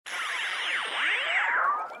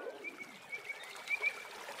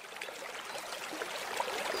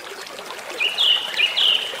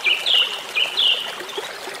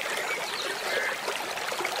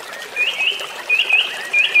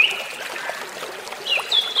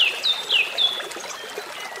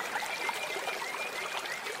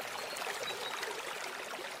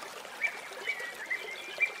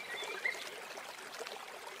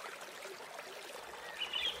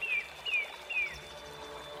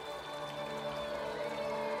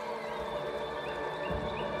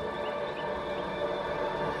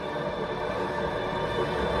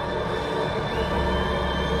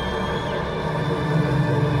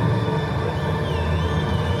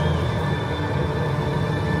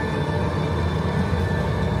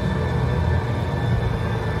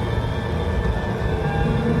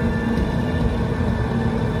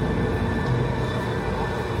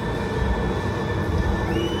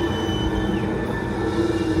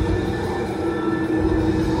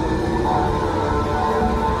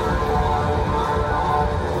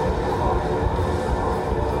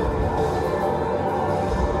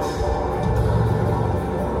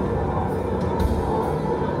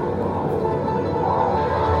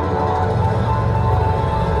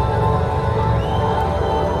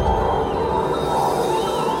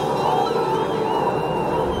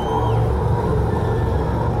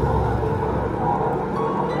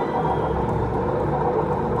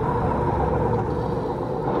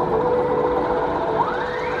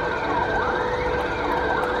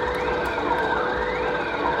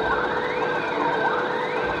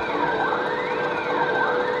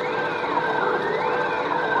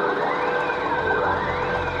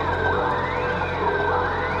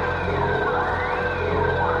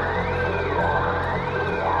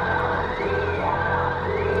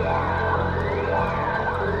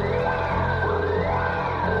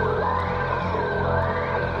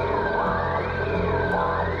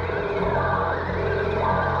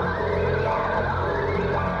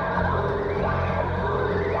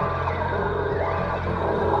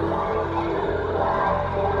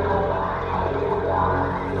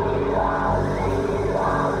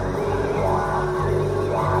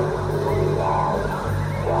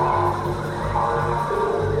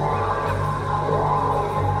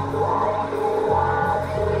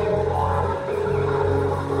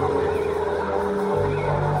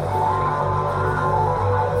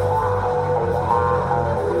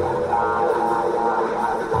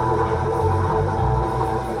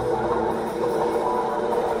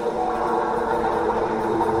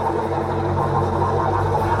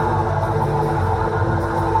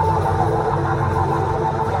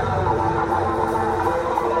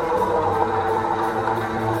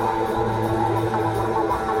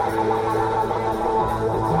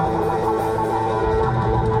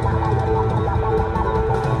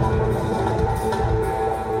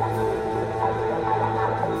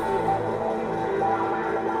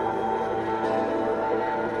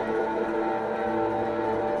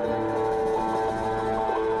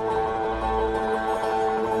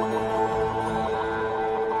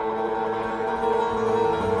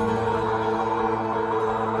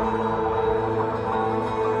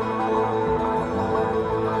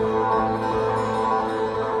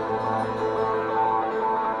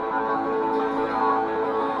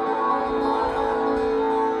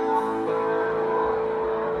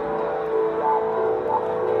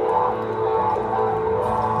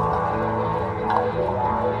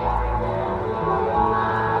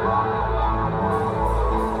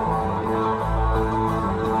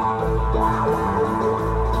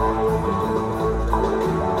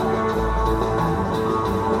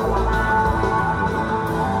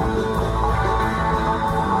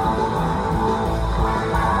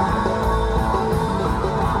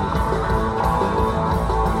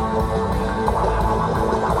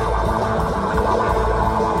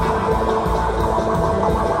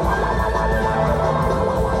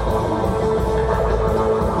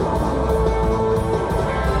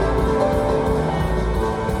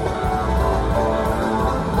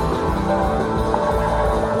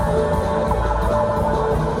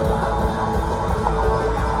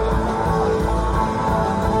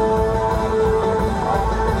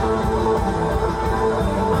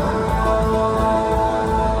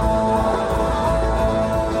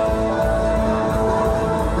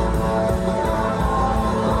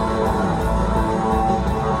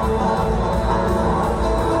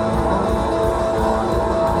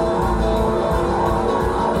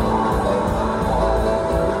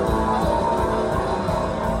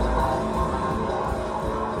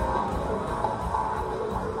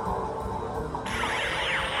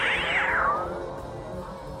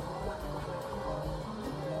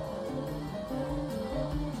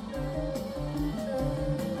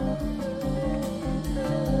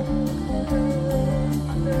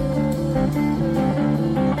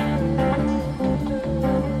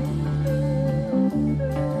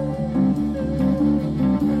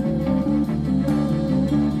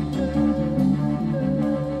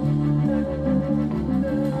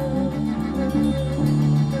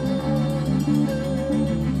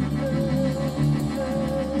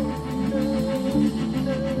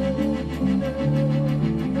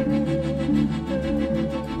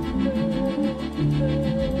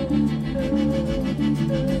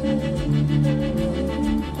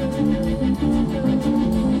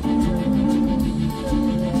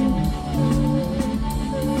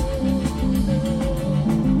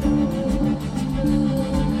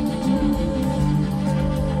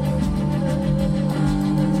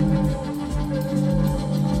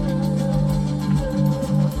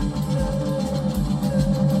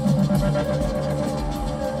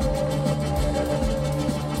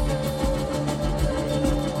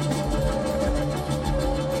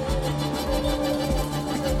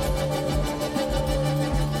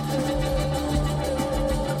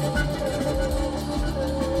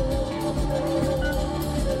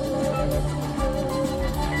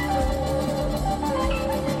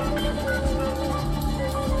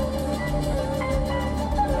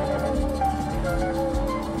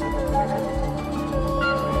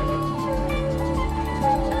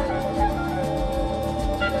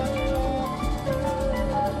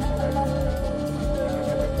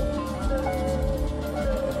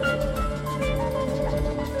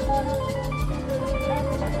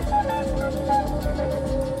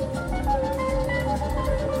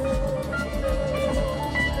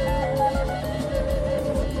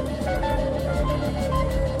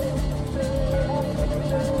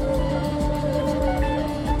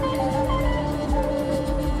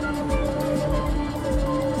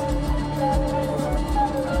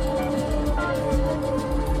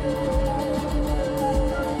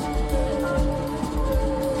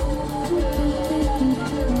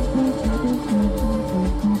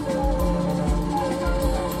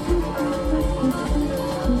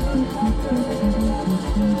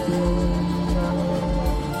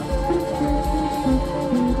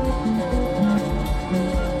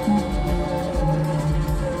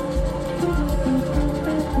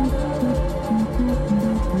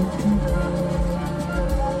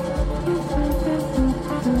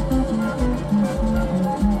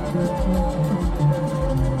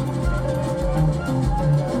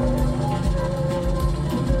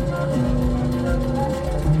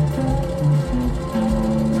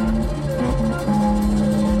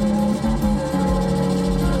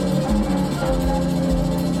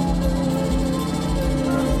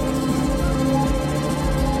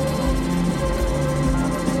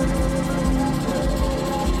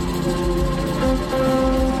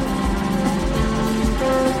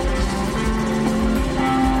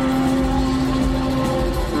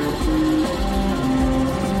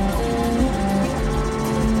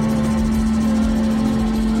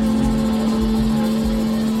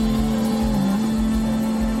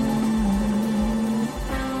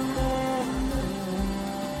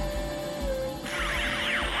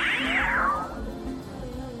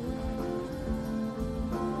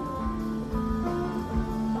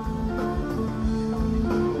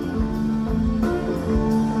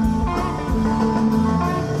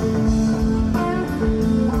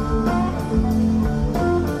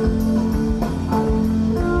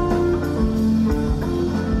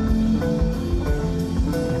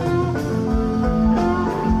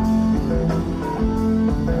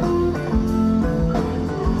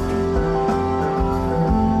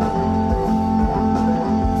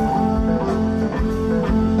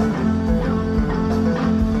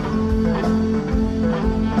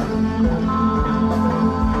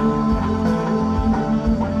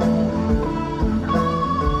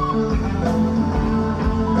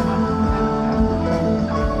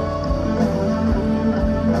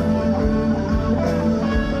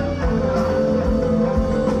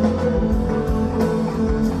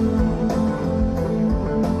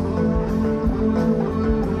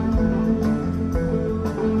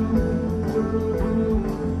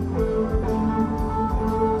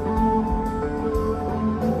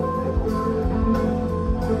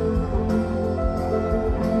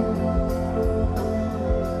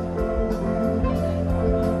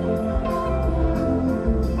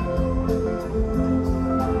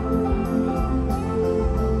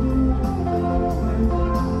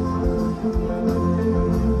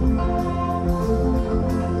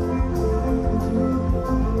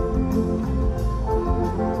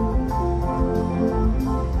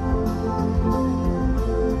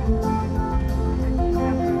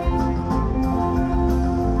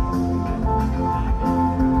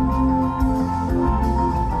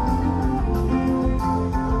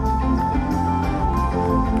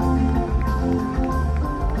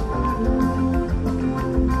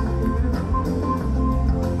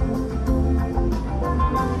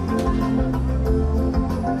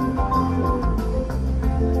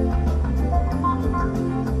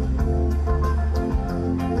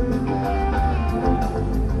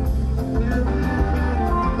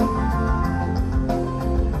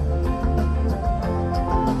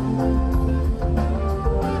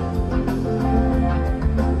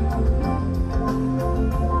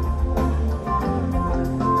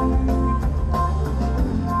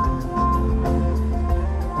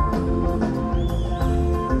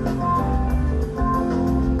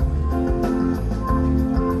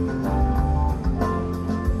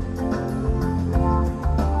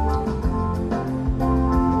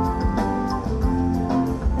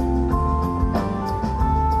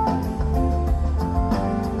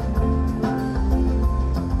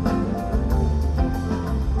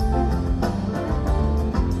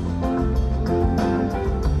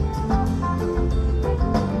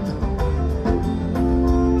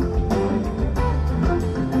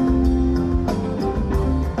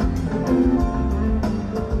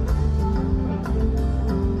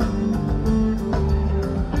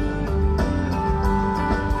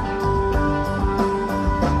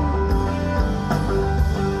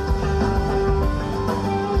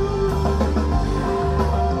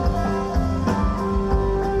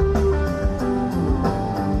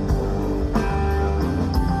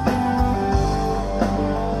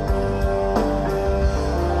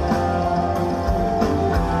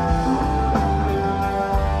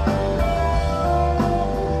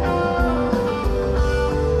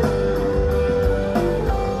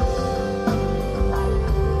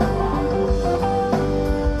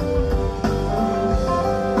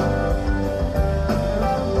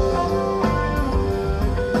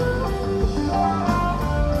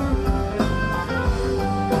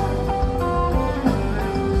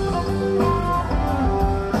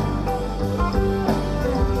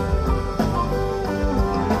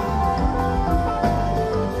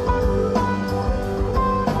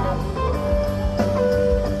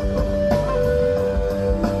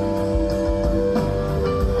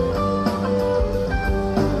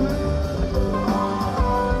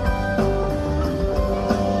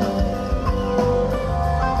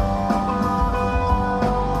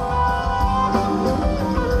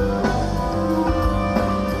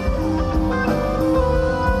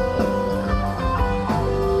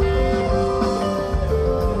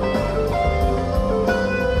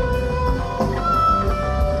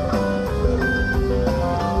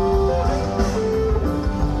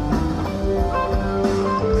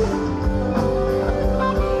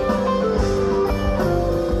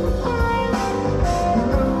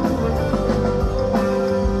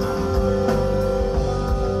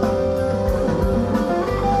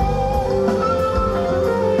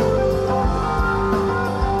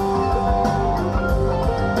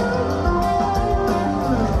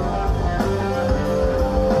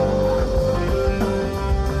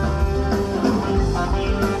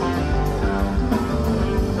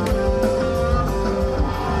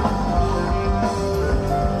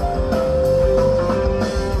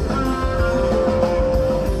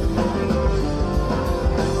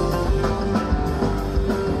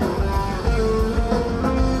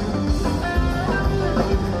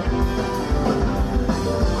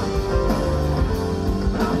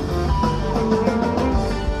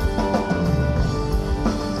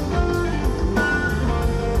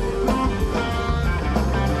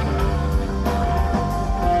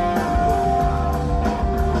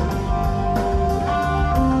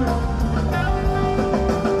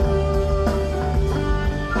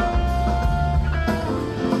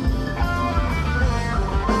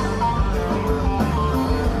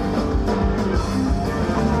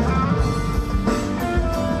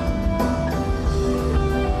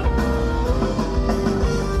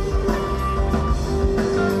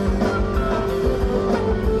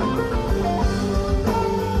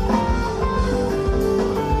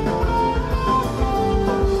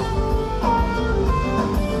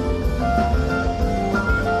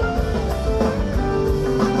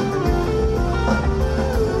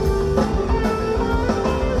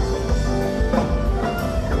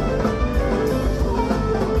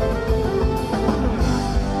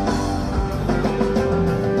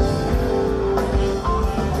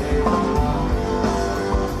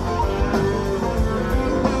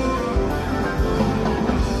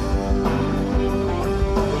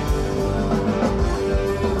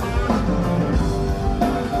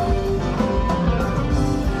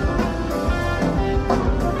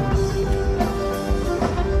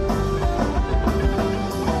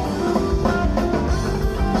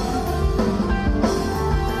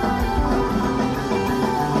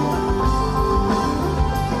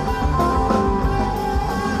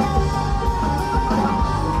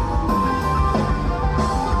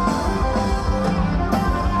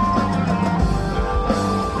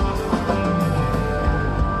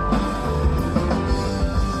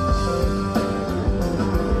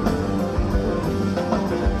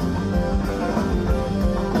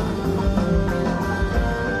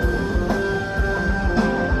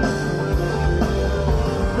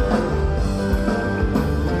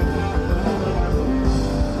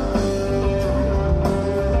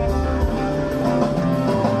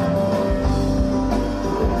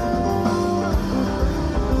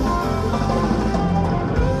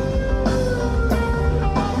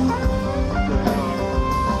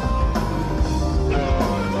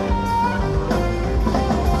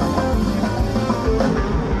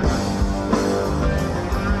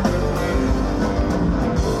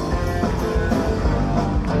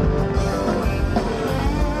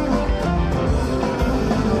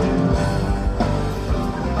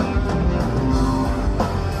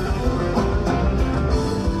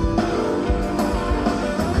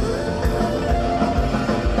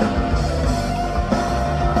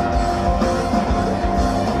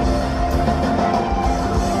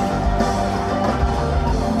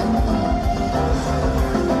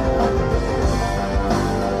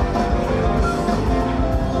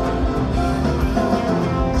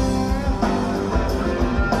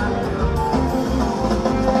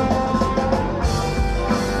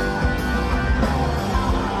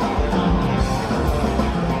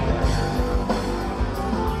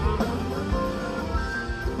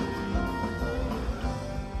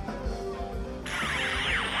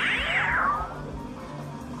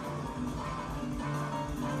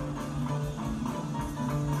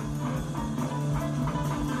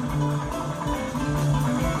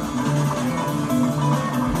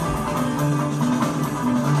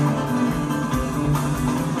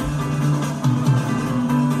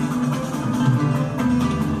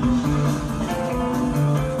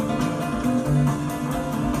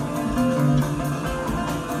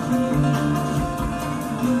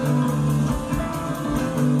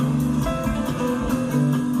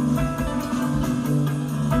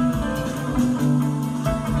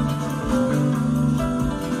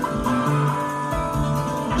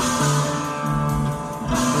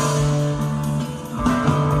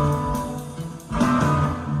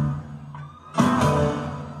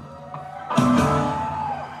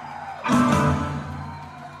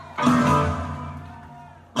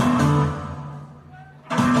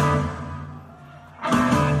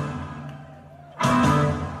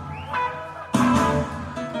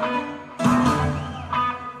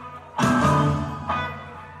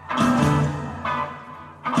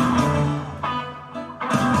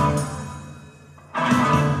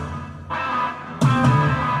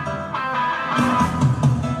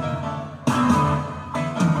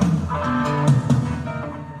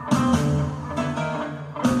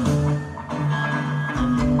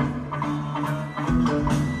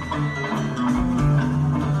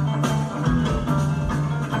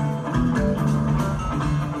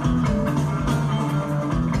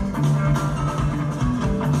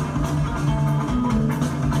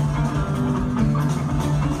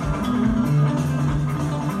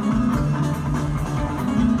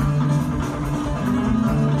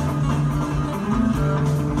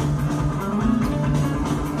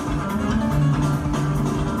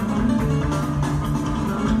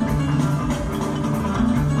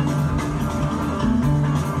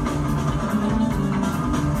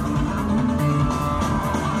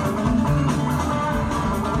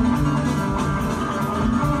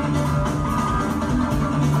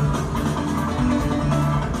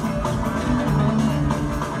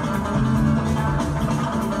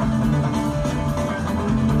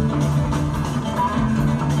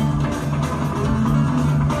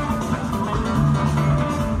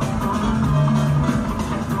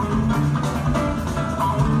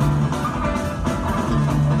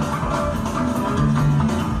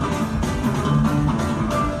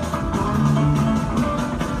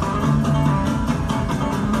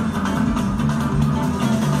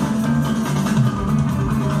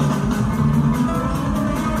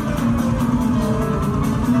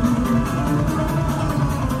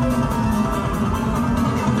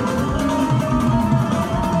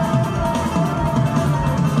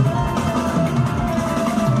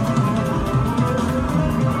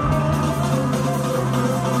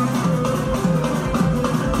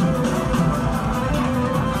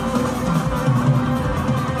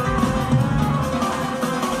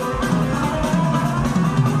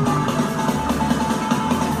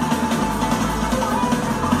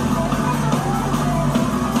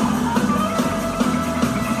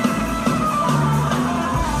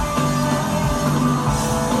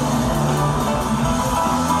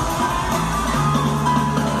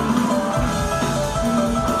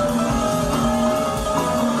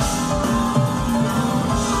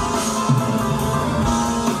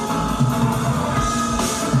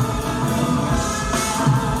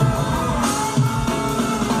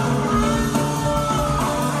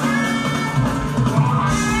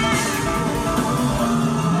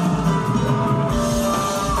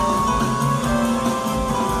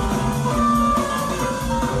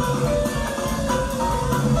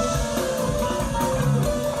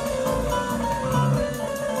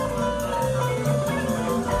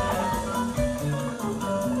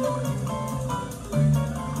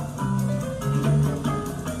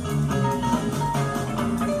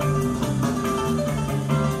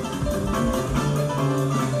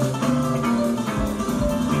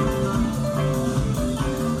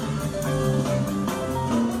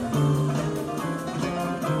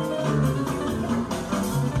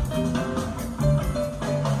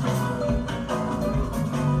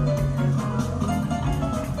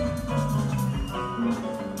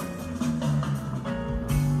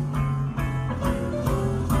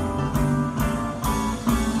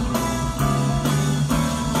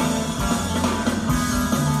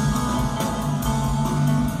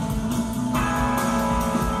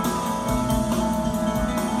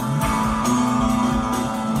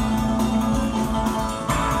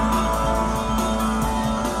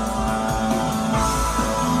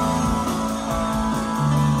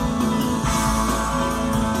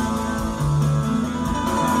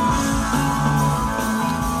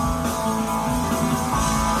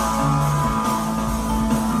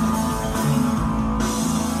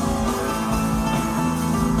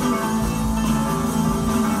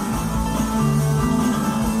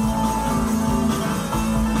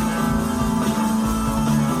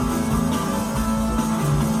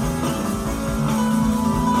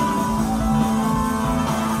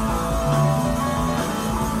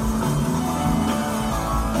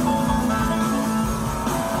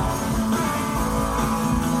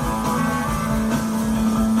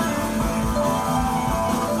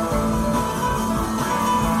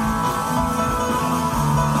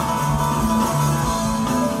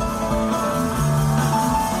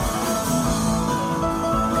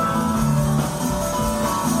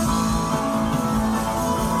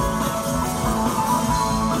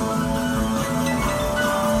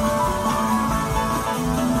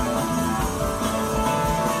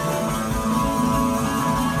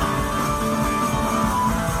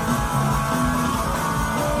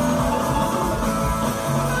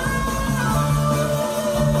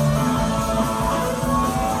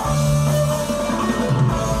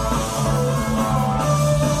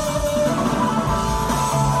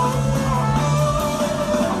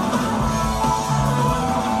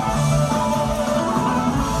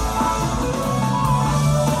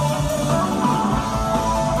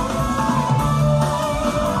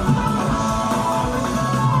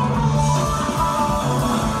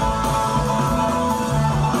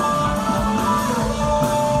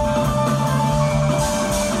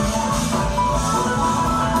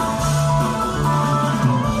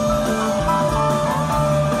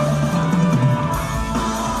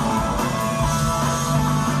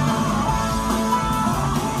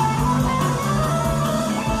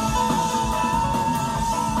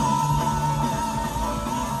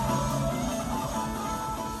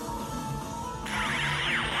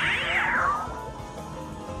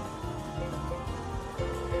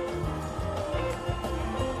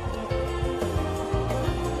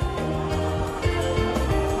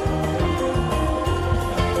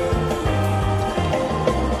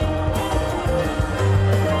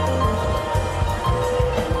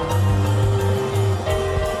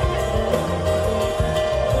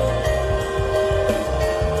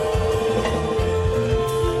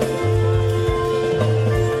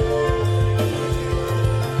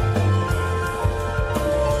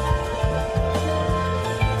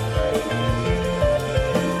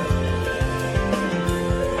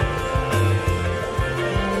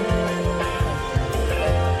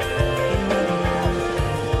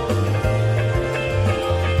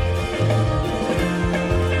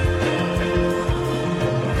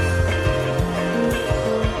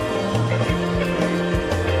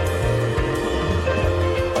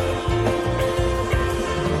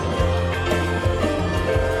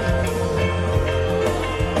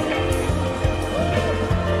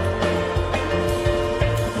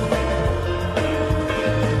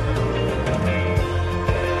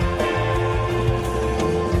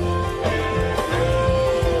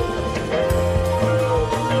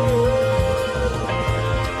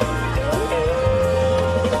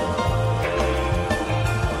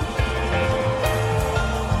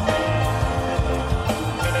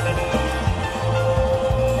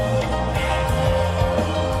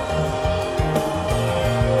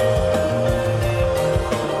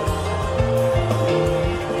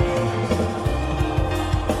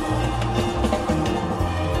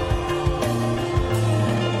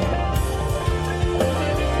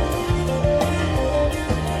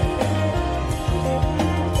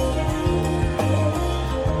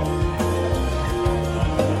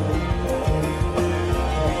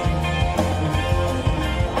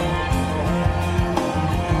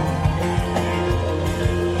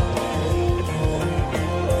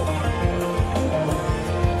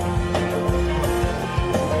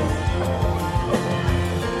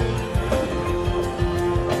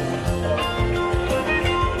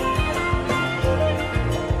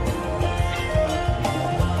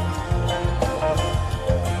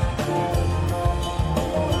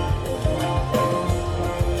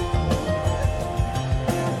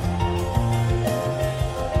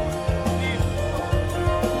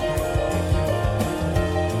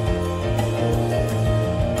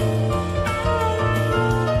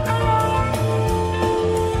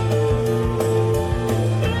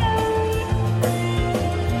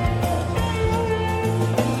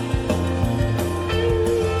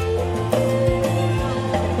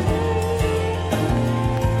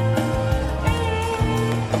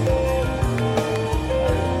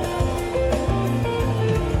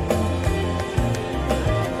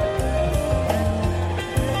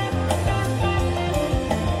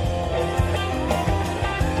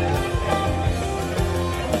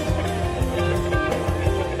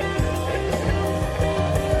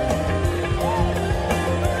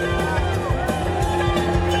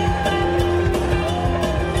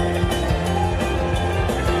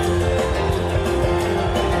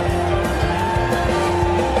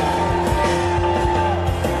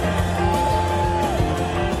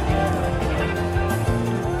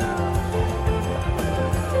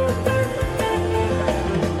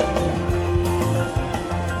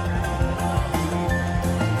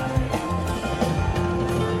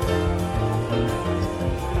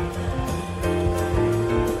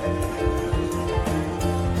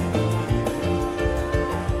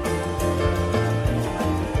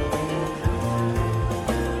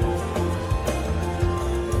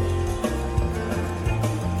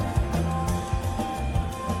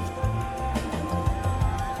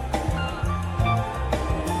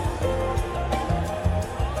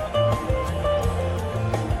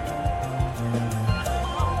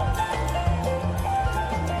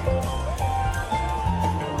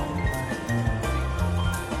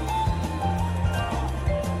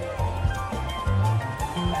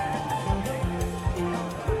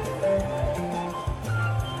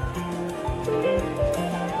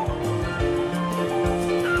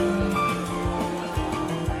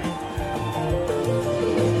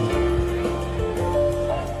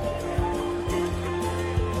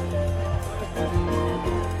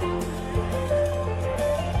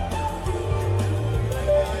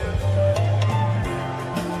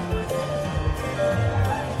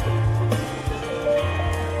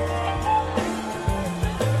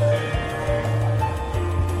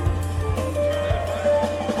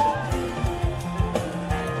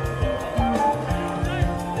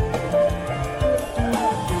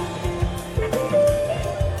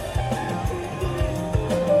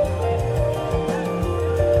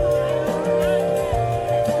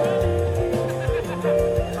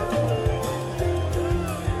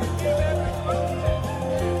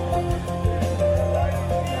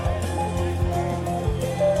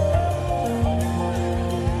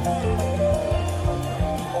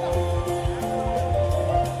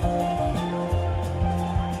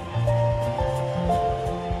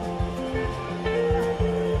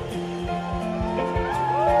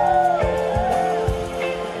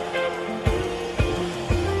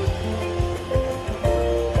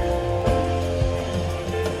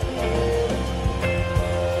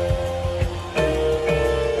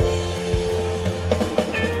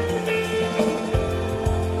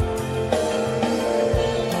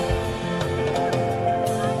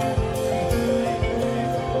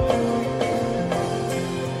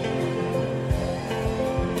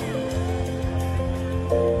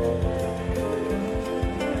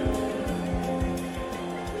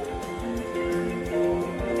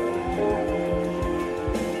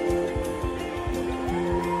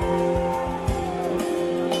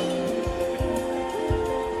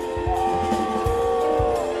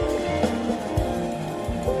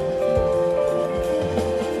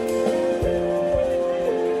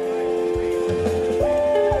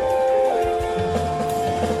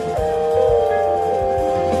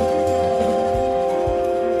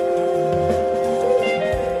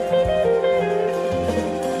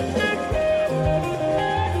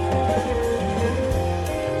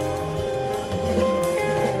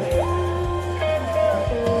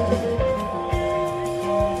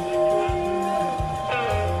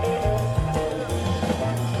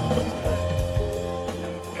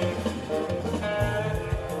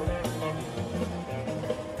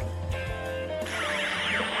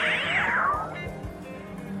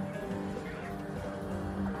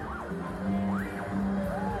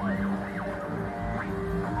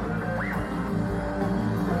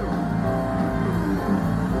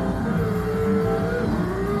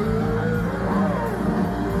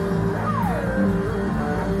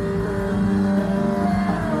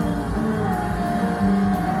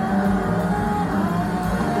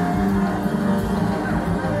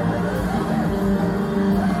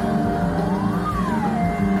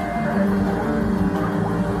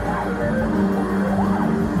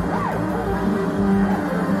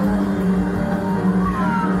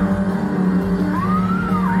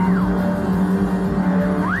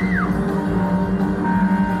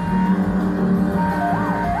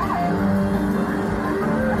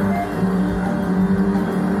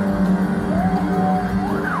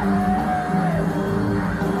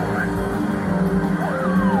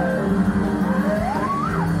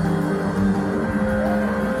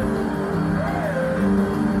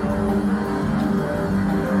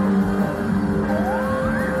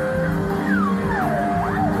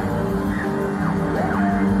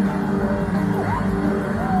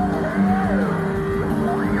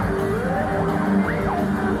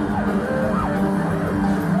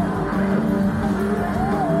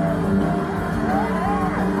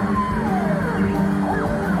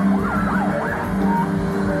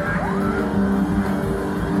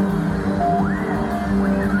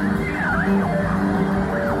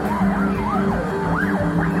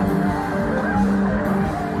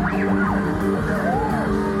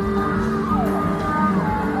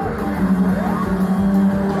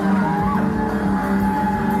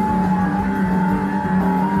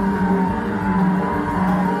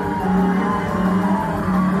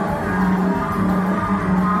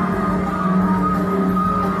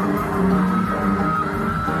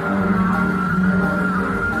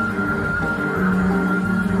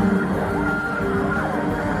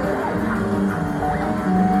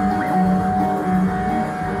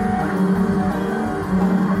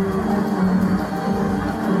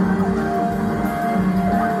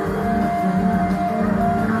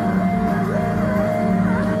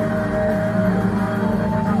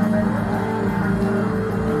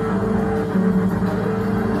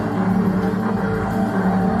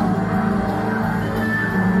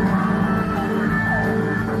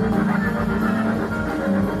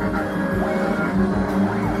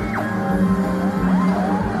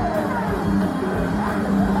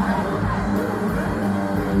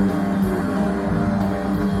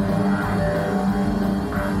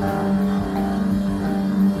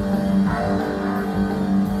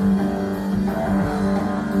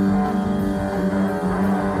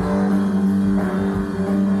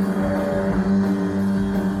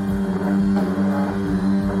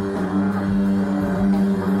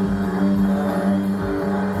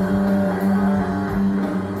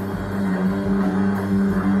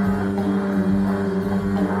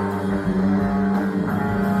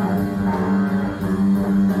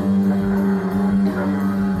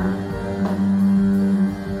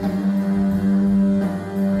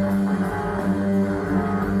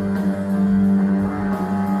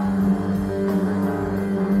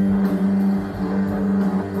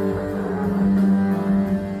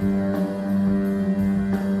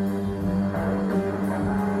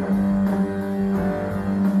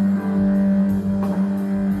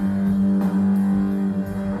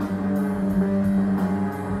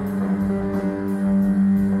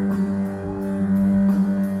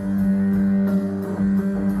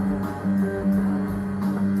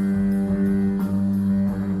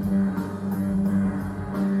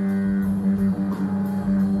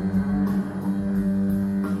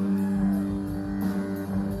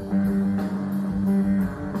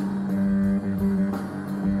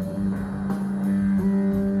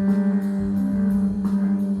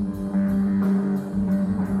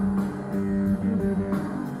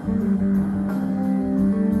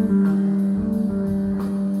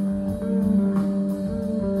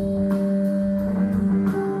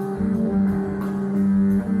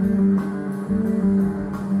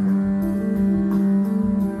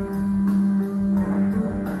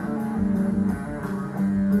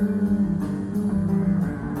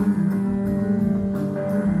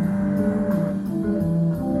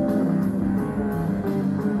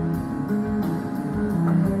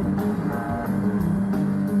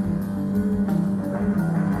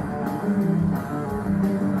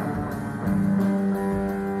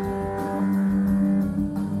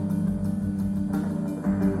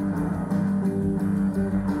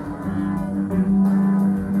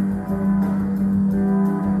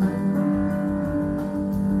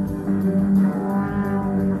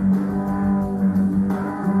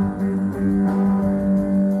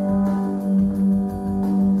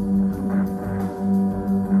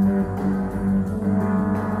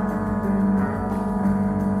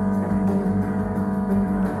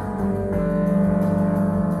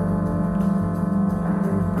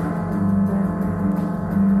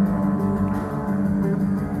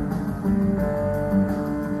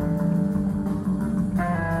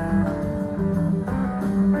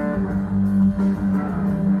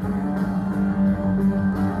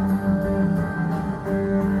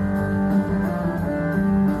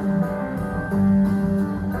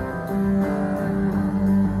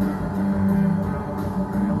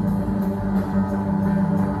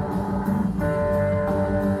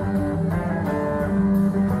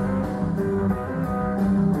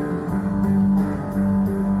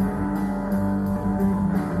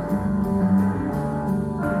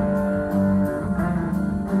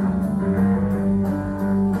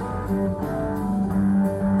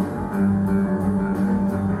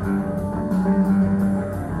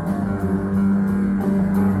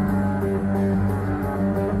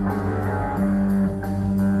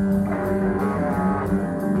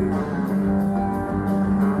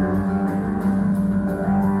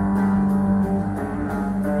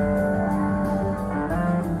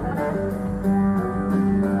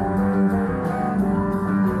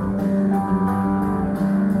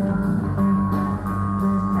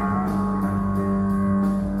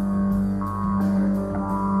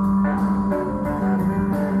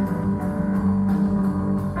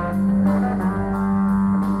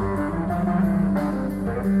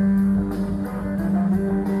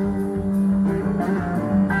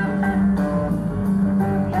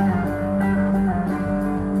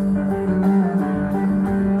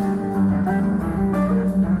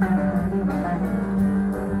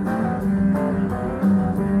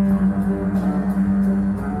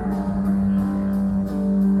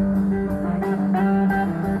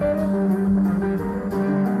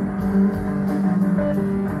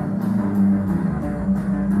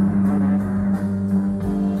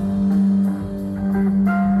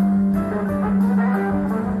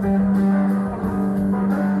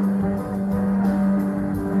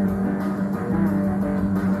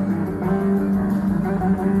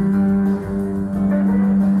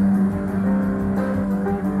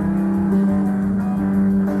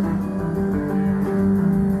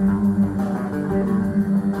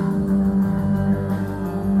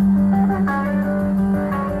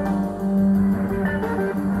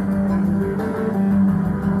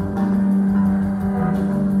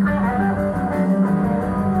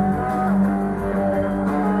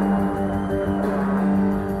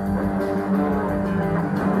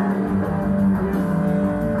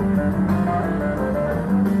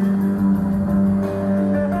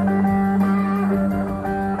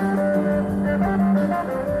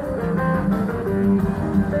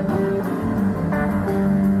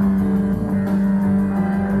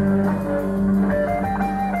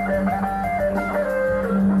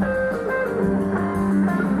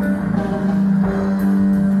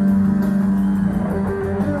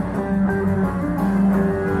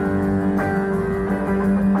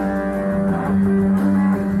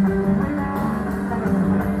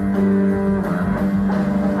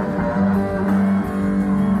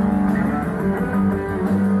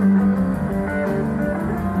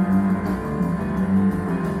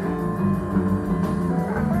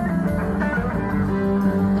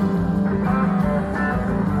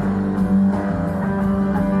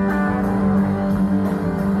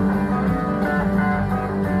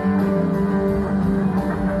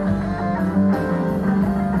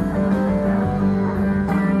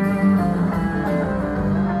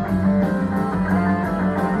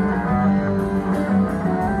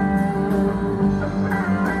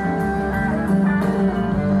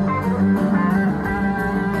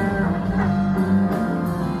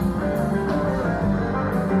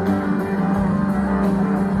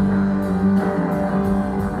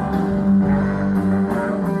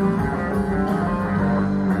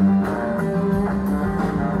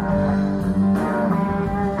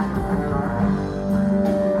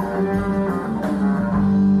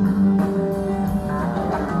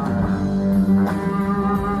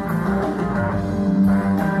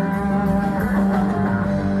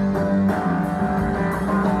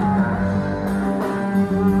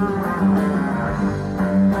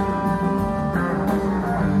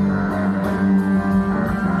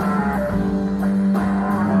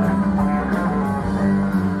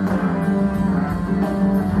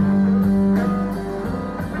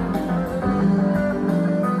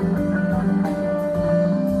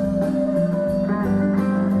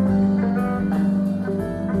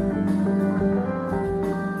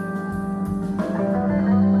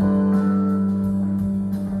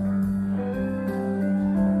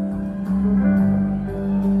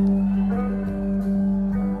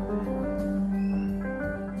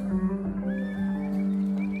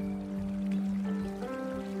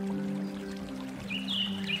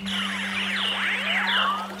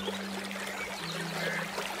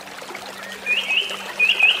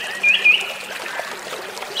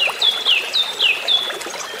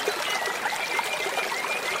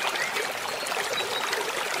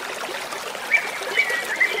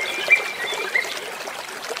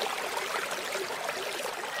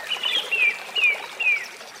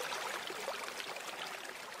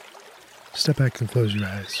Step back and close your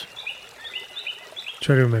eyes.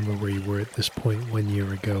 Try to remember where you were at this point 1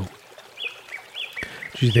 year ago.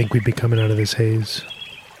 Did you think we'd be coming out of this haze?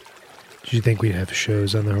 Did you think we'd have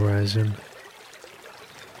shows on the horizon?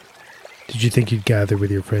 Did you think you'd gather with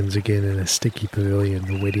your friends again in a sticky pavilion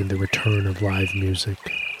awaiting the return of live music?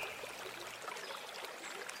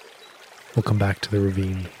 Welcome back to the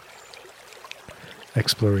Ravine.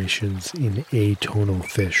 Explorations in Atonal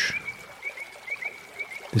Fish.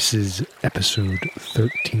 This is episode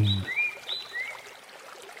 13.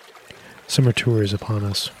 Summer tour is upon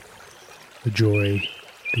us. The joy,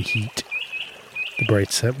 the heat, the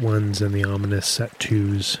bright set ones and the ominous set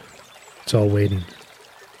twos. It's all waiting.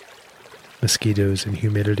 Mosquitoes and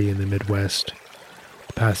humidity in the Midwest.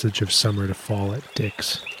 The passage of summer to fall at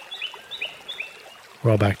Dick's.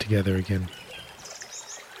 We're all back together again.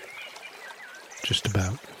 Just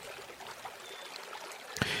about.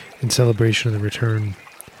 In celebration of the return,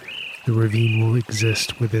 the Ravine will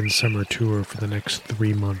exist within Summer Tour for the next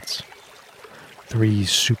 3 months. 3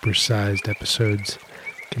 super-sized episodes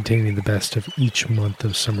containing the best of each month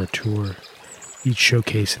of Summer Tour, each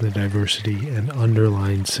showcasing the diversity and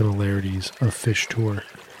underlying similarities of Fish Tour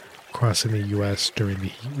crossing the U.S. during the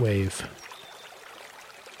heat wave.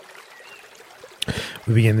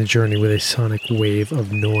 We begin the journey with a sonic wave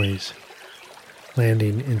of noise,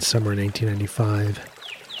 landing in summer 1995,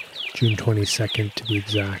 June 22nd to be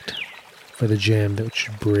exact, for the jam that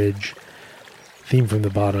should bridge Theme from the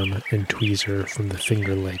Bottom and Tweezer from the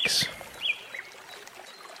Finger Lakes.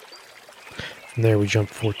 From there we jump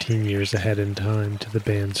 14 years ahead in time to the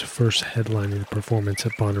band's first headlining performance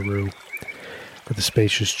at Bonnaroo for the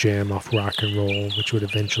spacious jam off Rock and Roll, which would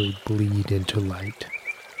eventually bleed into Light.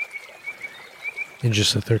 In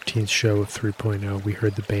just the 13th show of 3.0, we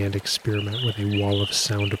heard the band experiment with a wall of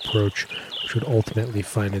sound approach, which would ultimately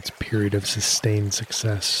find its period of sustained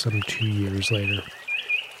success some 2 years later.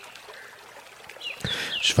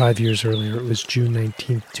 Just 5 years earlier, it was June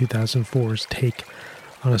 19th, 2004's take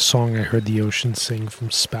on a song I heard the ocean sing from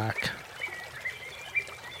SPAC.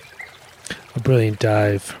 A brilliant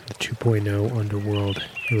dive from the 2.0 underworld.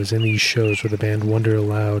 It was in these shows where the band wondered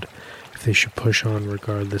aloud if they should push on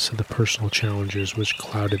regardless of the personal challenges which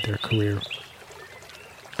clouded their career.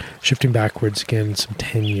 Shifting backwards again some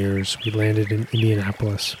 10 years, we landed in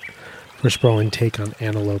Indianapolis for a sprawling take on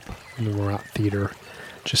Antelope in the Murat Theater,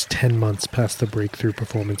 just 10 months past the breakthrough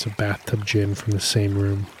performance of Bathtub Gin from the same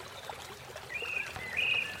room.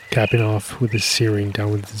 Capping off with the searing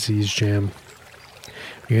Down with Disease jam,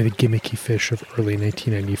 we hear the gimmicky Fish of early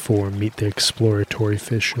 1994 meet the exploratory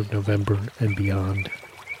Fish of November and beyond.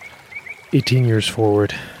 18 years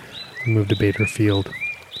forward, we move to Bader Field,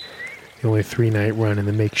 the only 3-night run in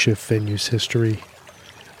the makeshift venue's history.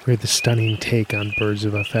 We heard the stunning take on Birds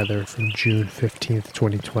of a Feather from June 15th,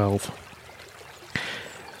 2012.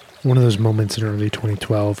 One of those moments in early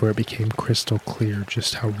 2012 where it became crystal clear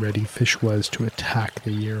just how ready Fish was to attack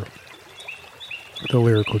the year. The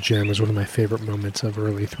lyrical gem is one of my favorite moments of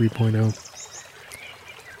early 3.0.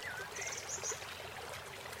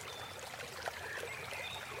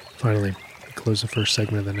 Finally, we close the first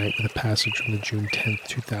segment of the night with a passage from the June 10th,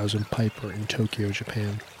 2000 Piper in Tokyo,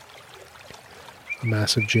 Japan. A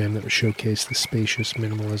massive jam that would showcase the spacious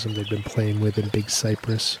minimalism they'd been playing with in Big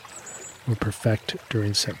Cypress, would perfect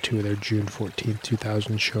during set 2 of their June 14,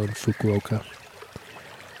 2000 show in Fukuoka.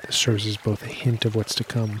 This serves as both a hint of what's to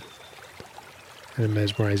come and a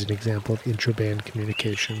mesmerizing example of intra-band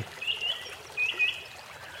communication.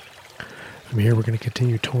 From here, we're going to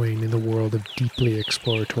continue toying in the world of deeply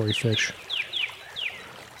exploratory Fish.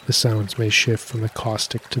 The sounds may shift from the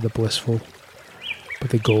caustic to the blissful, but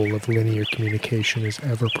the goal of linear communication is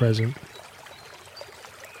ever present.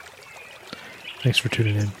 Thanks for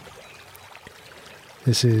tuning in.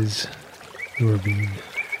 This is The Ravine.